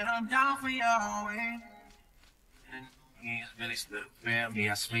 and I'm down for you always. He's really still feel me.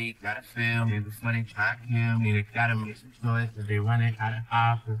 I sweet, gotta feel me. The funny try to kill me. They gotta make some choices. They running out of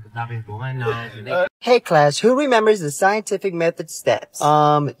options. Cause I've been going on. Hey class, who remembers the scientific method steps?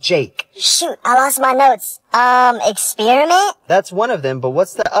 Jake. Shoot, I lost my notes. Experiment? That's one of them, but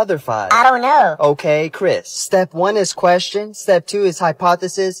what's the other 5? I don't know. Okay, Chris. Step 1 is question. Step 2 is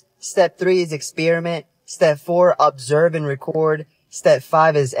hypothesis. Step 3 is experiment. Step 4, observe and record. Step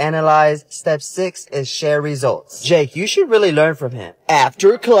 5 is analyze. Step 6 is share results. Jake, you should really learn from him.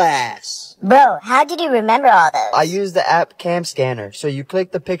 After class. Bro, how did you remember all those? I use the app Cam Scanner. So you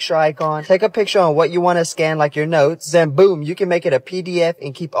click the picture icon, take a picture on what you want to scan like your notes, then boom, you can make it a PDF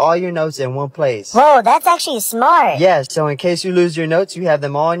and keep all your notes in one place. Whoa, that's actually smart. Yeah, so in case you lose your notes, you have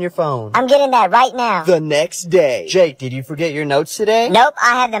them all on your phone. I'm getting that right now. The next day. Jake, did you forget your notes today? Nope,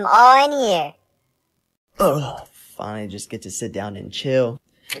 I have them all in here. Ugh. Finally just get to sit down and chill.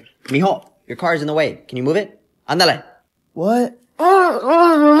 Mijo, your car's in the way. Can you move it? Andale. What?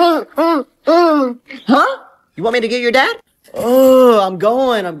 Huh? You want me to get your dad? Oh, I'm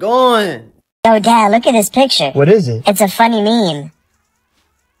going. Yo, Dad, look at this picture. What is it? It's a funny meme.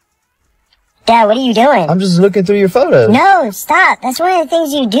 Dad, what are you doing? I'm just looking through your photos. No, stop. That's one of the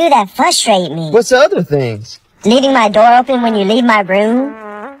things you do that frustrate me. What's the other things? Leaving my door open when you leave my room.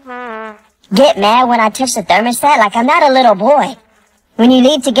 Get mad when I touch the thermostat like I'm not a little boy. When you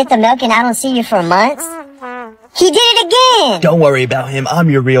leave to get the milk and I don't see you for months. He did it again! Don't worry about him. I'm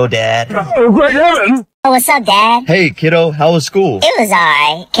your real dad. Oh, great heavens! Oh, what's up, Dad? Hey, kiddo. How was school? It was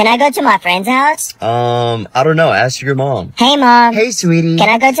alright. Can I go to my friend's house? I don't know. Ask your mom. Hey, Mom. Hey, sweetie. Can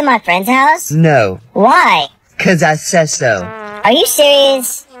I go to my friend's house? No. Why? 'Cause I said so. Are you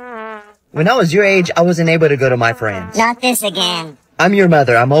serious? When I was your age, I wasn't able to go to my friends. Not this again. I'm your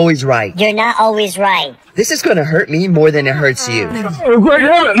mother. I'm always right. You're not always right. This is gonna hurt me more than it hurts you. Great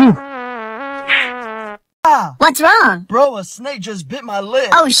heavens! What's wrong? Bro, a snake just bit my lip.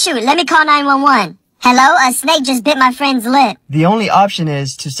 Oh, shoot. Let me call 911. Hello? A snake just bit my friend's lip. The only option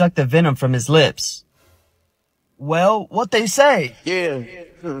is to suck the venom from his lips. Well, what they say? Yeah,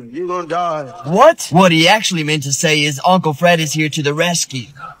 you're gonna die. What? What he actually meant to say is Uncle Fred is here to the rescue.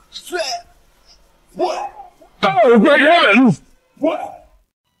 What? Oh, great heavens! What?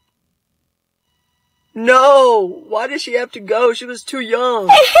 No! Why did she have to go? She was too young.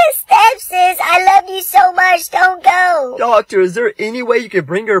 Stepsis, I love you so much. Don't go. Doctor, is there any way you could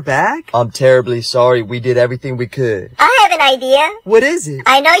bring her back? I'm terribly sorry. We did everything we could. I have an idea. What is it?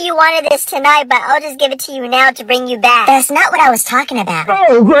 I know you wanted this tonight, but I'll just give it to you now to bring you back. That's not what I was talking about.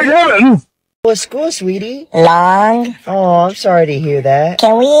 Oh, great heavens! What's school, sweetie? Long. Oh, I'm sorry to hear that.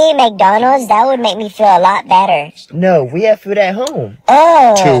 Can we eat McDonald's? That would make me feel a lot better. No, we have food at home.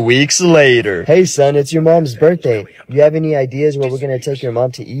 Oh. 2 weeks later. Hey, son, it's your mom's birthday. You have any ideas where we're gonna take your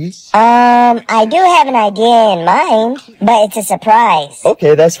mom to eat? I do have an idea in mind, but it's a surprise.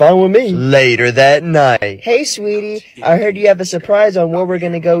 Okay, that's fine with me. Later that night. Hey, sweetie, I heard you have a surprise on where we're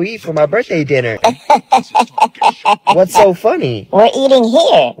gonna go eat for my birthday dinner. What's so funny? We're eating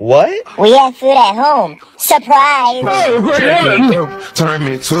here. What? We have food at home. Surprise! Oh, great heavens! Turn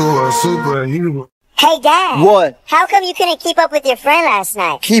me to a superhero. Hey, Dad. What? How come you couldn't keep up with your friend last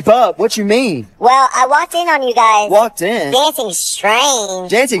night? Keep up? What you mean? Well, I walked in on you guys. Walked in? Dancing strange.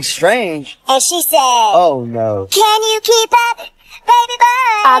 Dancing strange? And she said, Oh, no. Can you keep up, baby boy?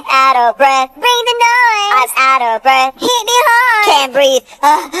 I'm out of breath. Bring the noise. I'm out of breath. Hit me hard. Can't breathe.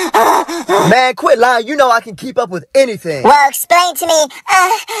 Man, quit lying. You know I can keep up with anything. Well, explain to me.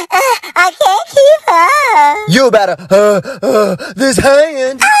 I can't keep up. You better, this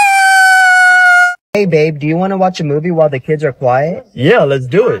hand. Hey, babe, do you want to watch a movie while the kids are quiet? Yeah, let's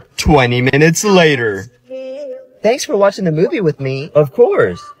do it. 20 minutes later. Thanks for watching the movie with me. Of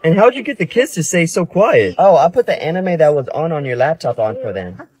course. And how'd you get the kids to stay so quiet? Oh, I put the anime that was on your laptop on for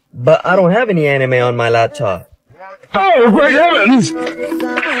them. But I don't have any anime on my laptop. Oh, great heavens!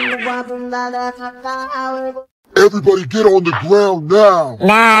 Everybody get on the ground now.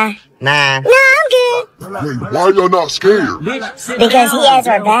 Nah. Nah. No, I'm good. Wait, why y'all not scared? Because he has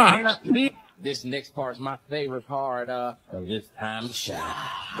our back. This next part's my favorite part, so it's time to shine.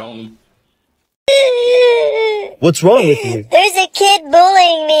 Don't. What's wrong with you? There's a kid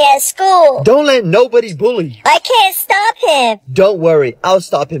bullying me at school. Don't let nobody bully you. I can't stop him. Don't worry, I'll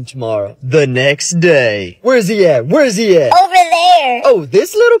stop him tomorrow. The next day. Where's he at? Where's he at? Over there. Oh,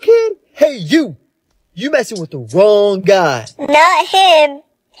 this little kid? Hey, you! You messing with the wrong guy. Not him.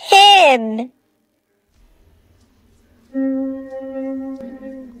 Him.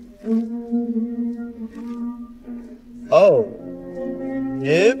 Oh.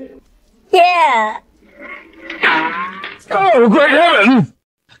 Yep. Yeah. Oh, great heavens!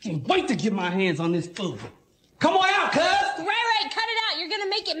 I can't wait to get my hands on this food. Come on out, cuz! Ray, cut it out. You're gonna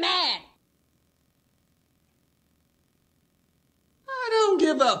make it mad. I don't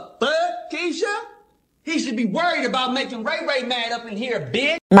give a fuck, Keisha. He should be worried about making Ray mad up in here,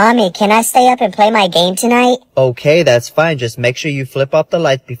 bitch. Mommy, can I stay up and play my game tonight? Okay, that's fine. Just make sure you flip off the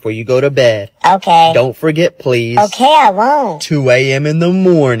lights before you go to bed. Okay. Don't forget, please. Okay, I won't. 2 a.m. in the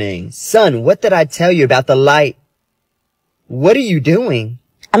morning. Son, what did I tell you about the light? What are you doing?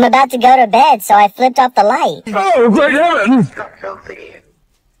 I'm about to go to bed, so I flipped off the light. Oh, great heavens!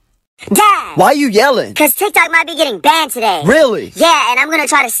 Dad! Why are you yelling? Cause TikTok might be getting banned today. Really? Yeah, and I'm gonna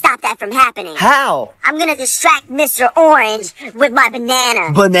try to stop that from happening. How? I'm gonna distract Mr. Orange with my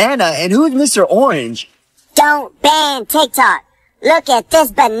banana. Banana? And who's Mr. Orange? Don't ban TikTok. Look at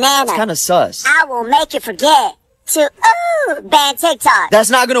this banana. It's kinda sus. I will make you forget to, ban TikTok. That's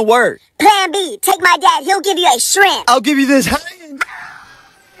not gonna work. Plan B, take my dad, he'll give you a shrimp. I'll give you this.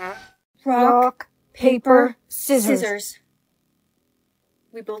 Rock, paper, scissors.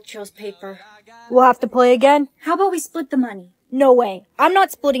 We both chose paper. We'll have to play again? How about we split the money? No way. I'm not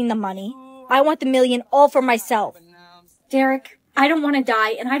splitting the money. I want the million all for myself. Derek, I don't want to die,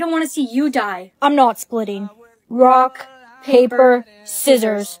 and I don't want to see you die. I'm not splitting. Rock, paper,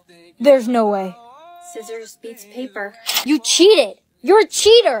 scissors. There's no way. Scissors beats paper. You cheated. You're a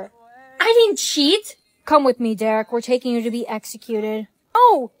cheater. I didn't cheat. Come with me, Derek. We're taking you to be executed.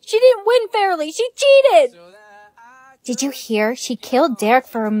 Oh, she didn't win fairly. She cheated. Did you hear? She killed Derek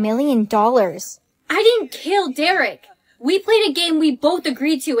for $1 million. I didn't kill Derek. We played a game we both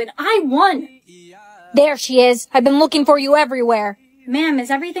agreed to, and I won. There she is. I've been looking for you everywhere. Ma'am, is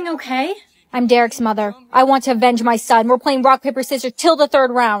everything okay? I'm Derek's mother. I want to avenge my son. We're playing rock, paper, scissors till the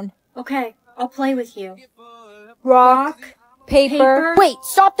 3rd round. Okay, I'll play with you. Rock, paper. Wait,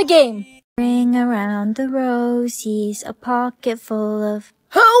 stop the game. Ring around the rosies, a pocket full of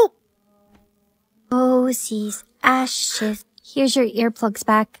Who? Rosies, ashes. Here's your earplugs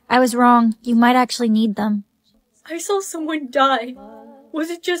back. I was wrong. You might actually need them. I saw someone die. Was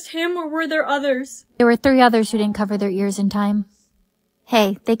it just him or were there others? There were 3 others who didn't cover their ears in time.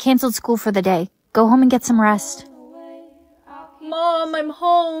 Hey, they canceled school for the day. Go home and get some rest. Mom, I'm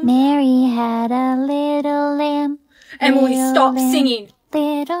home. Mary had a little lamb. Emily, stop singing.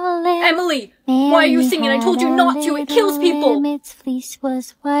 Little lamb. Emily, why are you singing? I told you not to. It kills people. Its fleece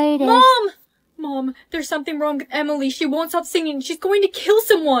was white as... Mom, there's something wrong with Emily. She won't stop singing. She's going to kill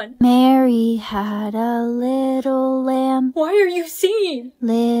someone. Mary had a little lamb. Why are you singing?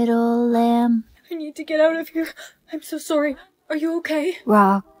 Little lamb. I need to get out of here. I'm so sorry. Are you okay?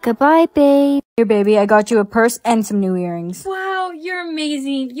 Rock-a-bye, babe. Here, baby, I got you a purse and some new earrings. Wow, you're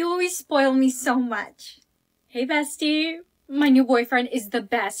amazing. You always spoil me so much. Hey, bestie. My new boyfriend is the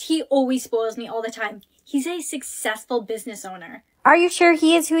best. He always spoils me all the time. He's a successful business owner. Are you sure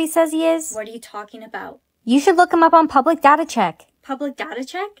he is who he says he is? What are you talking about? You should look him up on public data check. Public data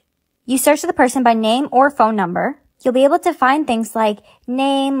check? You search the person by name or phone number. You'll be able to find things like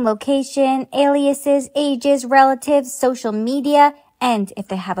name, location, aliases, ages, relatives, social media, and if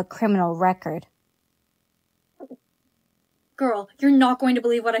they have a criminal record. Girl, you're not going to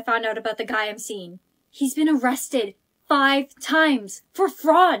believe what I found out about the guy I'm seeing. He's been arrested 5 times for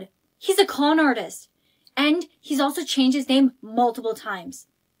fraud. He's a con artist. And he's also changed his name multiple times.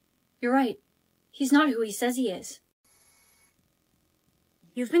 You're right. He's not who he says he is.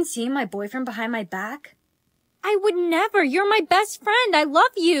 You've been seeing my boyfriend behind my back? I would never. You're my best friend. I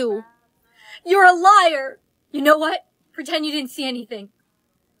love you. You're a liar. You know what? Pretend you didn't see anything.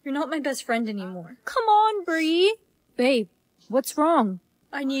 You're not my best friend anymore. Come on, Bree. Babe, what's wrong?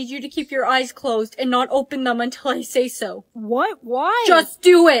 I need you to keep your eyes closed and not open them until I say so. What? Why? Just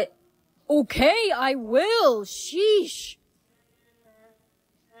do it. Okay, I will. Sheesh.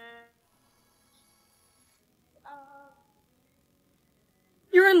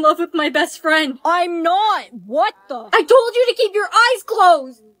 You're in love with my best friend. I'm not. What the? I told you to keep your eyes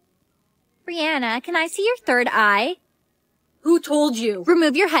closed. Brianna, can I see your 3rd eye? Who told you?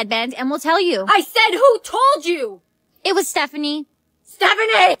 Remove your headband and we'll tell you. I said who told you? It was Stephanie.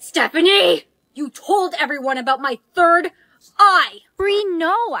 Stephanie! You told everyone about my 3rd eye. Bree,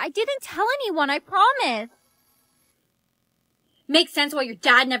 no, I didn't tell anyone, I promise. Makes sense why your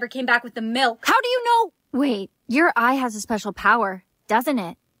dad never came back with the milk. How do you know? Wait, your eye has a special power, doesn't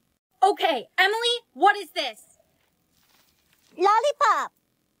it? Okay, Emily, what is this? Lollipop.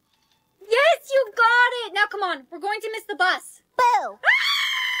 Yes, you got it. Now come on, we're going to miss the bus. Boo.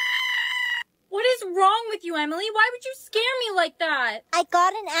 What is wrong with you, Emily? Why would you scare me like that? I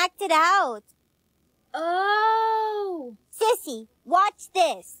got and acted out. Oh. Sissy, watch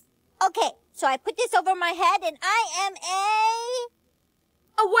this. Okay, so I put this over my head and I am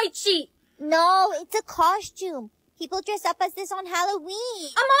A white sheet. No, it's a costume. People dress up as this on Halloween.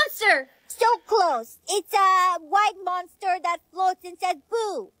 A monster. So close. It's a white monster that floats and says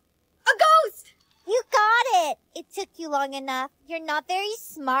boo. A ghost. You got it. It took you long enough. You're not very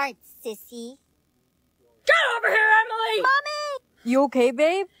smart, sissy. Get over here, Emily. Mommy! You okay,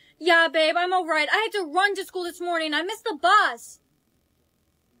 babe? Yeah, babe, I'm alright. I had to run to school this morning. I missed the bus.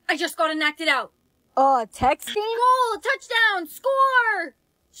 I just got enacted out. Texting? Goal! Touchdown! Score!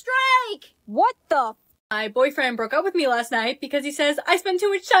 Strike! What the? My boyfriend broke up with me last night because he says I spend too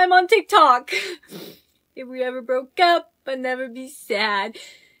much time on TikTok. If we ever broke up, I'd never be sad.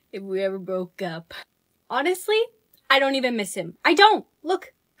 If we ever broke up. Honestly, I don't even miss him. I don't.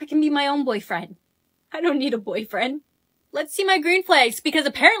 Look, I can be my own boyfriend. I don't need a boyfriend. Let's see my green flags, because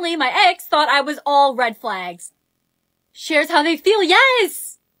apparently my ex thought I was all red flags. Shares how they feel.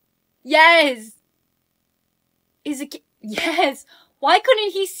 Yes! Yes! Yes! Why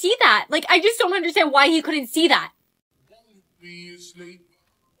couldn't he see that? Like, I just don't understand why he couldn't see that.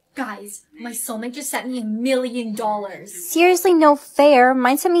 Guys, my soulmate just sent me $1 million. Seriously, no fair.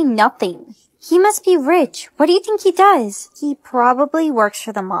 Mine sent me nothing. He must be rich. What do you think he does? He probably works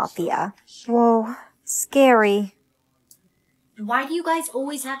for the mafia. Whoa, scary. Why do you guys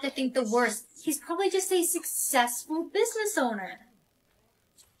always have to think the worst? He's probably just a successful business owner.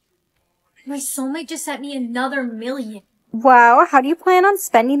 My soulmate just sent me another $1 million. Wow, how do you plan on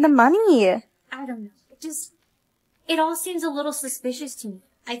spending the money? I don't know. It all seems a little suspicious to me.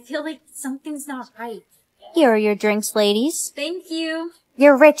 I feel like something's not right. Here are your drinks, ladies. Thank you.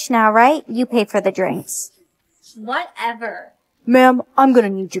 You're rich now, right? You pay for the drinks. Whatever. Ma'am, I'm gonna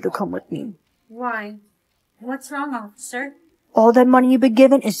need you to come with me. Why? What's wrong, officer? All that money you've been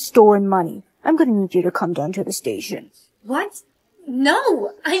given is stolen money. I'm gonna need you to come down to the station. What?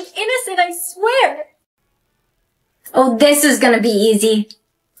 No! I'm innocent, I swear! Oh, this is gonna be easy.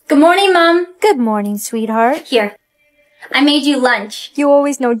 Good morning, Mom. Good morning, sweetheart. Here. I made you lunch. You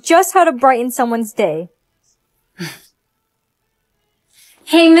always know just how to brighten someone's day.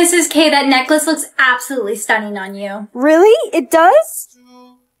 Hey, Mrs. K, that necklace looks absolutely stunning on you. Really? It does?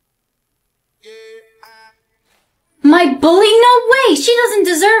 My bully? No way! She doesn't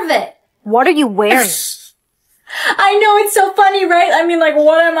deserve it! What are you wearing? I know, it's so funny, right? I mean, like,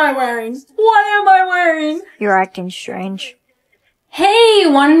 what am I wearing? What am I wearing? You're acting strange. Hey,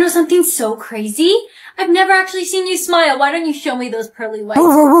 wanna know something so crazy? I've never actually seen you smile. Why don't you show me those pearly whites?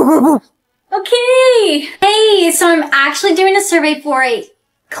 Okay! Hey, so I'm actually doing a survey for a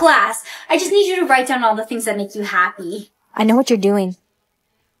class. I just need you to write down all the things that make you happy. I know what you're doing.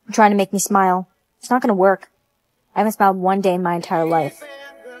 You're trying to make me smile. It's not gonna work. I haven't smiled one day in my entire life.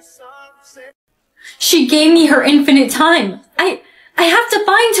 She gave me her infinite time. I have to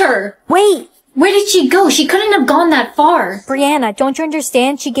find her. Wait! Where did she go? She couldn't have gone that far. Brianna, don't you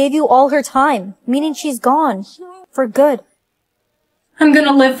understand? She gave you all her time, meaning she's gone. For good. I'm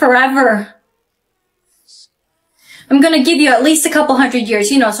gonna live forever. I'm gonna give you at least a couple hundred years,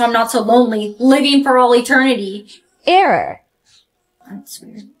 so I'm not so lonely, living for all eternity. Error. That's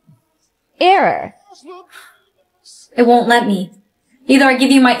weird. Error. It won't let me. Either I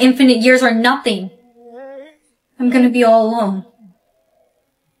give you my infinite years or nothing. I'm gonna be all alone.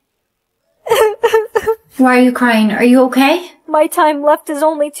 Why are you crying? Are you okay? My time left is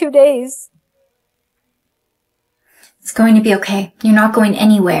only 2 days. It's going to be okay. You're not going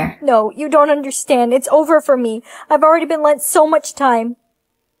anywhere. No, you don't understand. It's over for me. I've already been lent so much time.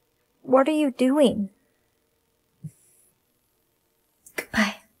 What are you doing?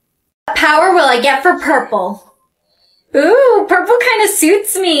 Goodbye. What power will I get for purple? Ooh, purple kind of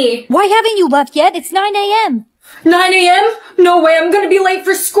suits me. Why haven't you left yet? It's 9 a.m. 9 a.m.? No way, I'm gonna be late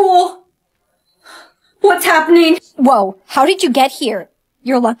for school. What's happening? Whoa, how did you get here?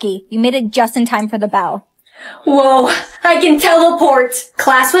 You're lucky. You made it just in time for the bell. Whoa, I can teleport.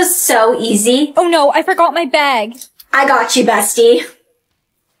 Class was so easy. Oh no, I forgot my bag. I got you, bestie.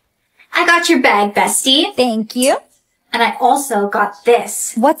 I got your bag, bestie. Thank you. And I also got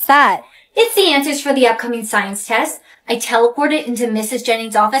this. What's that? It's the answers for the upcoming science test. I teleported into Mrs.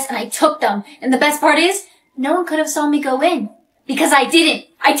 Jennings' office and I took them. And the best part is, no one could have saw me go in. Because I didn't.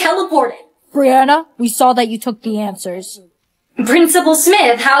 I teleported. Brianna, we saw that you took the answers. Principal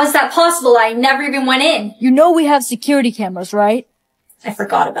Smith, how is that possible? I never even went in. You know we have security cameras, right? I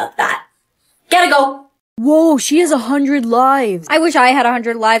forgot about that. Gotta go. Whoa, she has 100 lives. I wish I had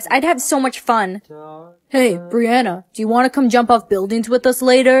 100 lives. I'd have so much fun. Hey, Brianna, do you want to come jump off buildings with us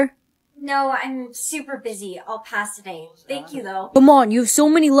later? No, I'm super busy. I'll pass today. Thank you, though. Come on, you have so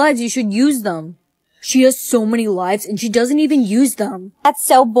many lives, you should use them. She has so many lives and she doesn't even use them. That's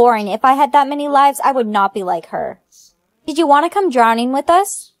so boring. If I had that many lives, I would not be like her. Did you want to come drowning with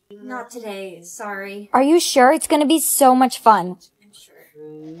us? Not today, sorry. Are you sure? It's gonna be so much fun.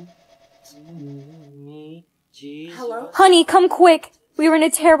 Hello? Honey, come quick. We were in a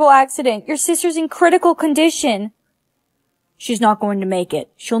terrible accident. Your sister's in critical condition. She's not going to make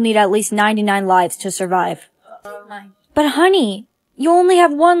it. She'll need at least 99 lives to survive. But honey, you only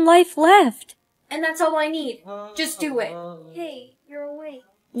have one life left. And that's all I need. Just do it. Hey, you're awake.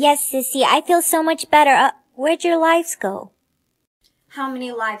 Yes, Sissy, I feel so much better. Where'd your lives go? How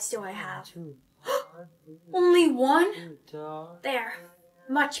many lives do I have? Only one? There.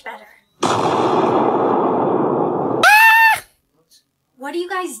 Much better. Ah! What are you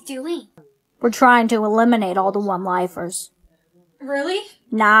guys doing? We're trying to eliminate all the one-lifers. Really?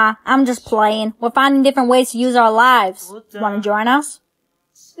 Nah, I'm just playing. We're finding different ways to use our lives. Want to join us?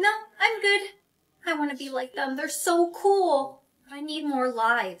 No, I'm good. I want to be like them. They're so cool. But I need more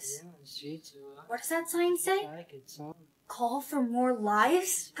lives. What does that sign say? Call for more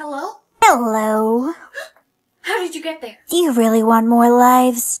lives? Hello? Hello. How did you get there? Do you really want more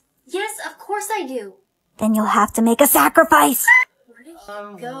lives? Yes, of course I do. Then you'll have to make a sacrifice. Where did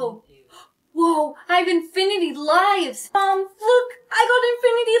you go? Whoa, I have infinity lives. Look, I got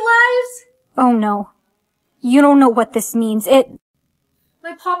infinity lives. Oh no. You don't know what this means.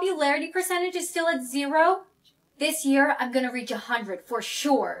 My popularity percentage is still at 0. This year, I'm gonna reach 100 for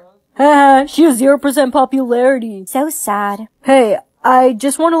sure. She has 0% popularity. So sad. Hey, I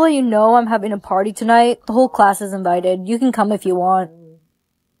just want to let you know I'm having a party tonight. The whole class is invited. You can come if you want.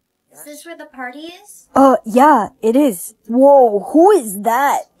 Is this where the party is? Yeah, it is. Whoa, who is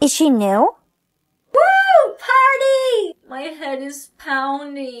that? Is she new? Woo! Party! My head is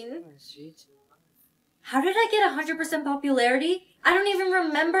pounding. How did I get 100% popularity? I don't even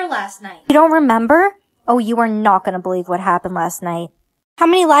remember last night. You don't remember? Oh, you are not gonna believe what happened last night. How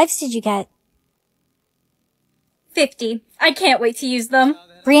many lives did you get? 50. I can't wait to use them.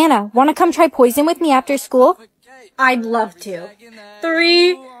 Brianna, wanna come try poison with me after school? I'd love to.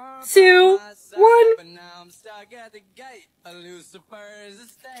 3, 2, 1.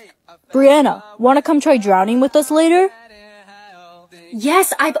 Brianna, wanna come try drowning with us later?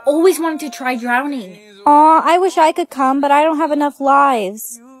 Yes, I've always wanted to try drowning. Aw, I wish I could come, but I don't have enough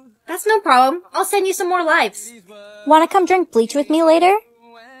lives. That's no problem. I'll send you some more lives. Wanna come drink bleach with me later?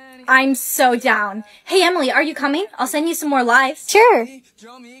 I'm so down. Hey, Emily, are you coming? I'll send you some more lives. Sure.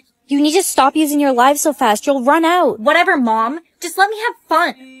 You need to stop using your lives so fast. You'll run out. Whatever, Mom. Just let me have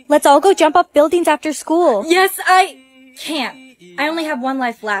fun. Let's all go jump off buildings after school. Yes, I can't. I only have one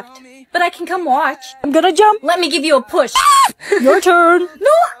life left. But I can come watch. I'm gonna jump. Let me give you a push. Your turn.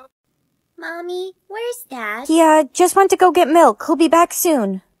 No! Mommy, where's Dad? He, just went to go get milk. He'll be back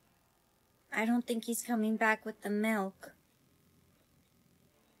soon. I don't think he's coming back with the milk.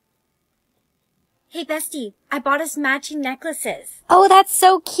 Hey, Bestie, I bought us matching necklaces. Oh, that's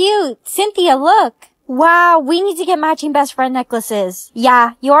so cute. Cynthia, look. Wow, we need to get matching best friend necklaces.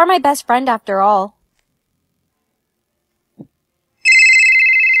 Yeah, you are my best friend after all.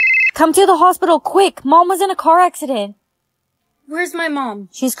 Come to the hospital, quick. Mom was in a car accident. Where's my mom?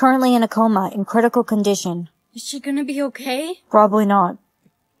 She's currently in a coma, in critical condition. Is she gonna be okay? Probably not.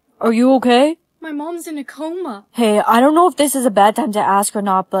 Are you okay? My mom's in a coma. Hey, I don't know if this is a bad time to ask or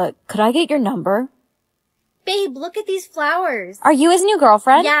not, but could I get your number? Babe, look at these flowers. Are you his new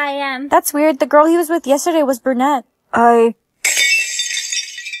girlfriend? Yeah, I am. That's weird. The girl he was with yesterday was brunette. You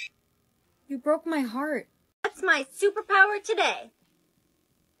broke my heart. That's my superpower today.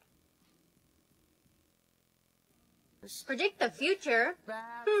 Predict the future?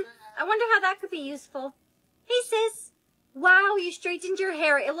 I wonder how that could be useful. Hey, sis. Wow, you straightened your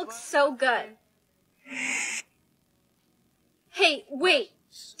hair. It looks so good. Hey, wait.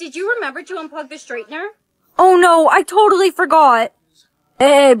 Did you remember to unplug the straightener? Oh no, I totally forgot.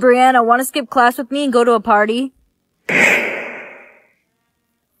 Hey, Brianna, wanna skip class with me and go to a party?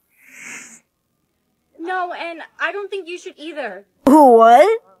 No, and I don't think you should either.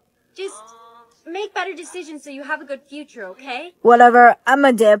 What? Just make better decisions so you have a good future, okay? Whatever, I'm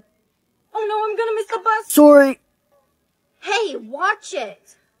a dip. Oh no, I'm gonna miss the bus. Sorry. Hey, watch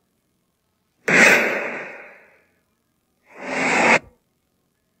it.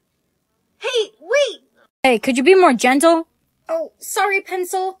 Hey, wait! Hey, could you be more gentle? Oh, sorry,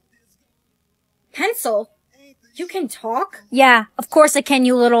 Pencil. Pencil? You can talk? Yeah, of course I can,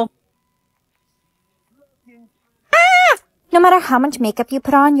 you little... Ah! No matter how much makeup you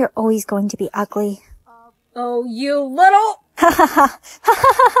put on, you're always going to be ugly. Oh, you little...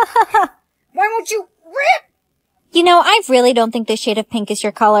 Why won't you rip? You know, I really don't think this shade of pink is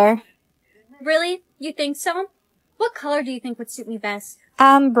your color. Really? You think so? What color do you think would suit me best?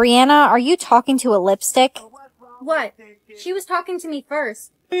 Brianna, are you talking to a lipstick? What? She was talking to me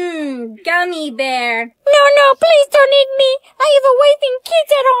first. Gummy bear. No, please don't eat me. I have a wife and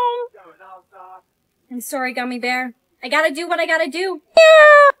kids at home. I'm sorry, Gummy bear. I gotta do what I gotta do.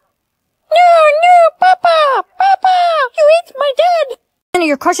 No, Papa! You ate my dad! Anna,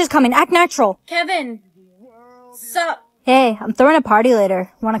 your crush is coming. Act natural. Kevin. Sup? Hey, I'm throwing a party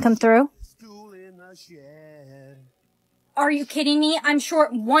later. Wanna come through? Are you kidding me? I'm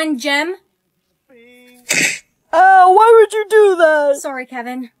short 1 gem? Oh, why would you do that? Sorry,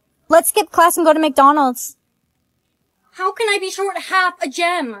 Kevin. Let's skip class and go to McDonald's. How can I be short half a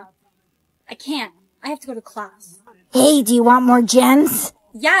gem? I can't. I have to go to class. Hey, do you want more gems?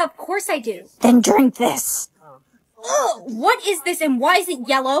 Yeah, of course I do. Then drink this. Ugh, what is this and why is it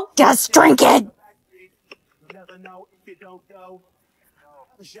yellow? Just drink it.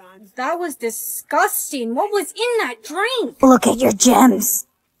 That was disgusting. What was in that drink? Look at your gems.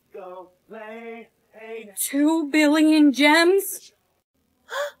 2 billion gems?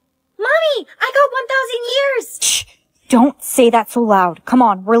 Mommy, I got 1,000 years. Shh. Don't say that so loud. Come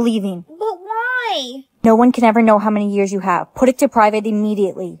on, we're leaving. But why? No one can ever know how many years you have. Put it to private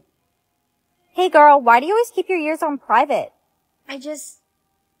immediately. Hey girl, why do you always keep your years on private? I just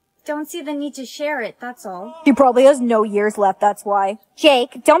don't see the need to share it, that's all. She probably has no years left, that's why.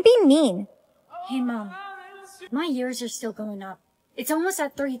 Jake, don't be mean. Hey Mom, my years are still going up. It's almost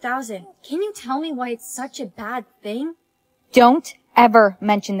at 3,000. Can you tell me why it's such a bad thing? Don't ever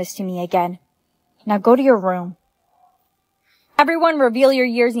mention this to me again. Now go to your room. Everyone reveal your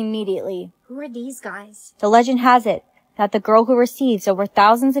years immediately. Who are these guys? The legend has it that the girl who receives over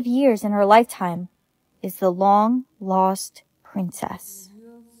thousands of years in her lifetime is the long-lost princess.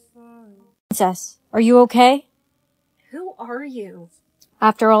 Princess, are you okay? Who are you?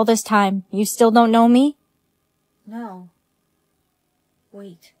 After all this time, you still don't know me? No.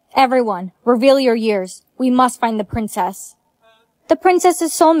 Wait. Everyone, reveal your years. We must find the princess. The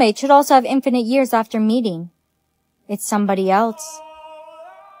princess's soulmate should also have infinite years after meeting. It's somebody else.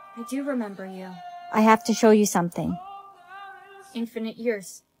 I do remember you. I have to show you something. Infinite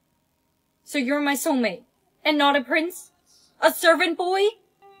years. So you're my soulmate, and not a prince? A servant boy?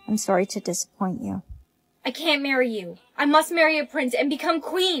 I'm sorry to disappoint you. I can't marry you. I must marry a prince and become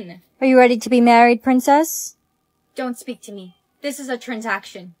queen. Are you ready to be married, princess? Don't speak to me. This is a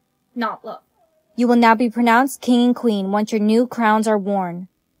transaction, not love. You will now be pronounced king and queen once your new crowns are worn.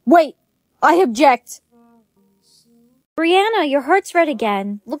 Wait! I object! Brianna, your heart's red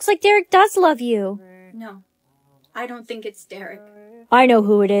again. Looks like Derek does love you. No, I don't think it's Derek. I know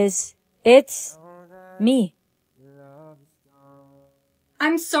who it is. It's me.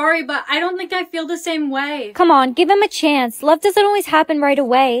 I'm sorry, but I don't think I feel the same way. Come on, give him a chance. Love doesn't always happen right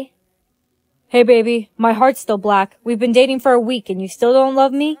away. Hey baby, my heart's still black. We've been dating for a week and you still don't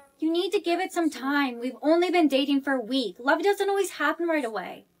love me? You need to give it some time. We've only been dating for a week. Love doesn't always happen right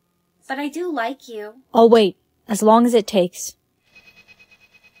away. But I do like you. I'll wait, as long as it takes.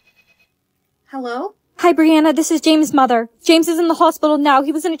 Hello? Hi Brianna, this is James' mother. James is in the hospital now.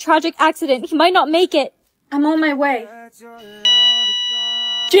 He was in a tragic accident. He might not make it. I'm on my way.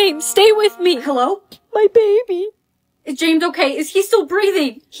 James, stay with me. Hello? My baby. Is James okay? Is he still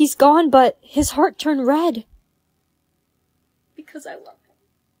breathing? He's gone, but his heart turned red. Because I love him.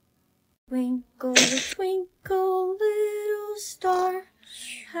 Twinkle, twinkle, little star,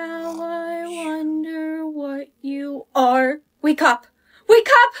 how I wonder what you are. Wake up! Wake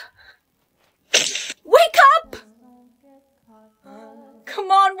up! Wake up!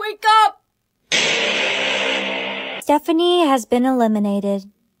 Come on, wake up! Stephanie has been eliminated.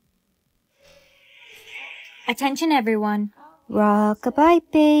 Attention everyone. Rock-a-bye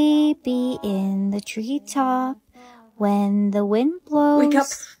baby in the treetop. When the wind blows. Wake up!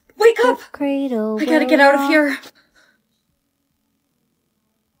 Wake up! Cradle I gotta get out of here.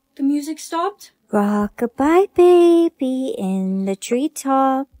 The music stopped? Rock-a-bye baby in the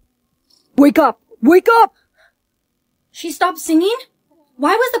treetop. Wake up! Wake up! She stopped singing?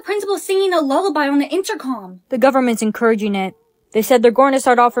 Why was the principal singing a lullaby on the intercom? The government's encouraging it. They said they're going to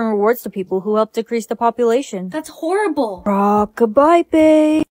start offering rewards to people who help decrease the population. That's horrible. Rock-a-bye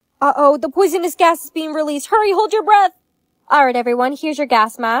babe. Uh-oh, the poisonous gas is being released. Hurry, hold your breath. Alright everyone, here's your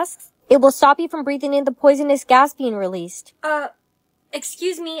gas masks. It will stop you from breathing in the poisonous gas being released.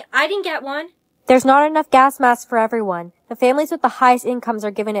 Excuse me, I didn't get one. There's not enough gas masks for everyone. The families with the highest incomes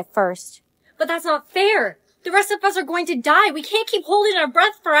are given it first. But that's not fair. The rest of us are going to die. We can't keep holding our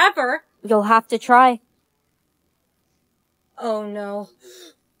breath forever. You'll have to try. Oh no.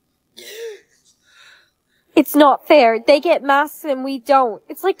 It's not fair. They get masks and we don't.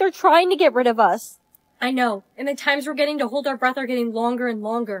 It's like they're trying to get rid of us. I know, and the times we're getting to hold our breath are getting longer and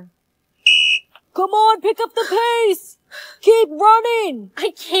longer. Come on, pick up the pace! Keep running!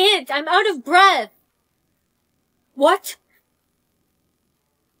 I can't! I'm out of breath! What?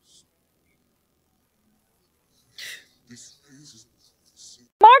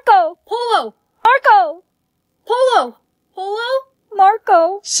 Marco! Polo! Marco! Polo! Polo?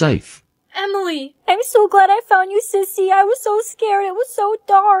 Marco! Safe. Emily! I'm so glad I found you, sissy. I was so scared. It was so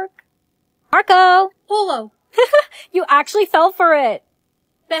dark. Marco! Polo! You actually fell for it.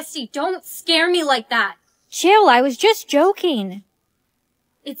 Bestie, don't scare me like that. Chill, I was just joking.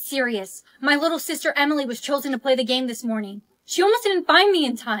 It's serious. My little sister Emily was chosen to play the game this morning. She almost didn't find me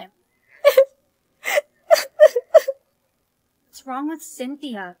in time. What's wrong with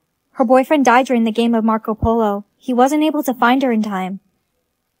Cynthia? Her boyfriend died during the game of Marco Polo. He wasn't able to find her in time.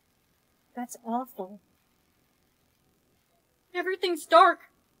 That's awful. Everything's dark.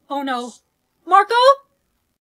 Oh no. Marco?